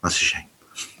 Oh well, that's a shame.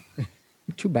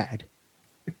 Too bad.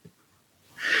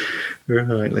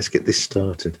 Right, let's get this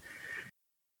started.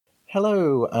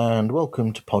 Hello and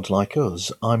welcome to Pods Like Us.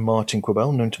 I'm Martin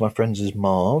Quibell, known to my friends as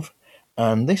Marv,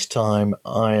 and this time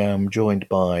I am joined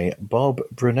by Bob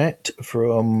Brunette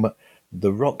from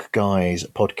the Rock Guys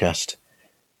podcast.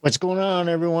 What's going on,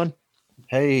 everyone?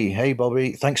 Hey,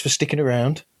 Bobby. Thanks for sticking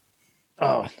around.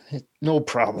 Oh, no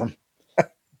problem.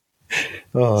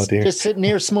 Oh dear, Just sitting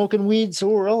here smoking weed, so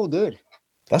we're all good.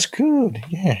 that's good.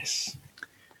 Yes,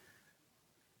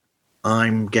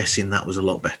 I'm guessing that was a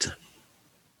lot better.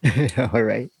 All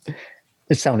right.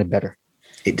 It sounded better.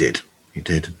 It did. He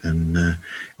did. And I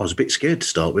was a bit scared to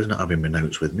start with, not having my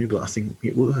notes with me, but I think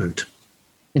it worked.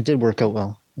 It did work out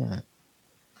well. Yeah.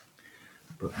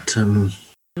 But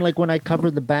Like when I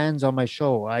cover the bands on my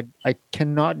show, I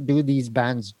cannot do these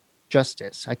bands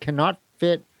justice. I cannot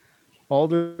fit all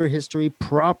their history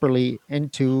properly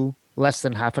into less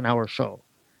than half an hour show.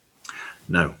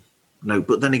 no.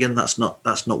 But then again, that's not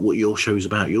what your show is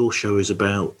about. Your show is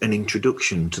about an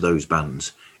introduction to those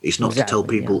bands. It's not to tell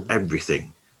people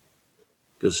everything.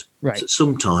 Because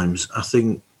sometimes I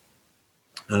think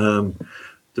there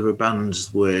are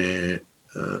bands where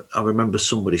I remember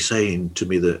somebody saying to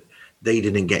me that they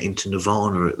didn't get into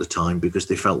Nirvana at the time because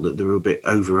they felt that they were a bit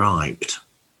overhyped.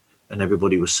 And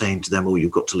everybody was saying to them, oh,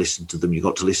 you've got to listen to them, you've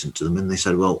got to listen to them. And they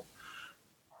said, well,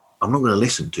 I'm not going to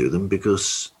listen to them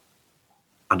because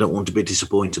I don't want to be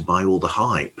disappointed by all the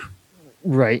hype.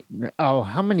 Right. Oh,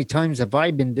 how many times have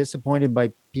I been disappointed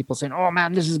by people saying, oh,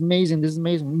 man, this is amazing. This is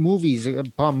amazing. Movies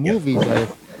upon movies.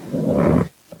 I've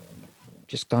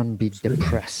just gone be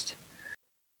depressed.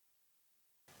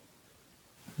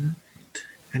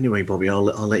 Anyway, Bobby, I'll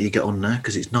let you get on now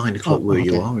because it's 9 o'clock where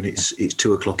you are and it's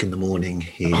 2 o'clock in the morning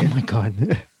here. Oh, my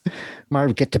God.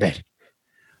 Marv, get to bed.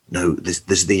 No,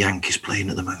 there's the Yankees playing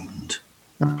at the moment.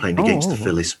 Playing against the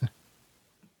Phillies.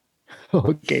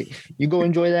 Okay. You go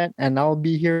enjoy that and I'll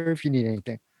be here if you need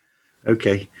anything.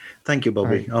 Okay. Thank you,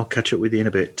 Bobby. Right. I'll catch up with you in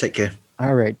a bit. Take care.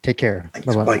 All right. Take care.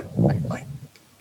 Thanks. Bye. Bye.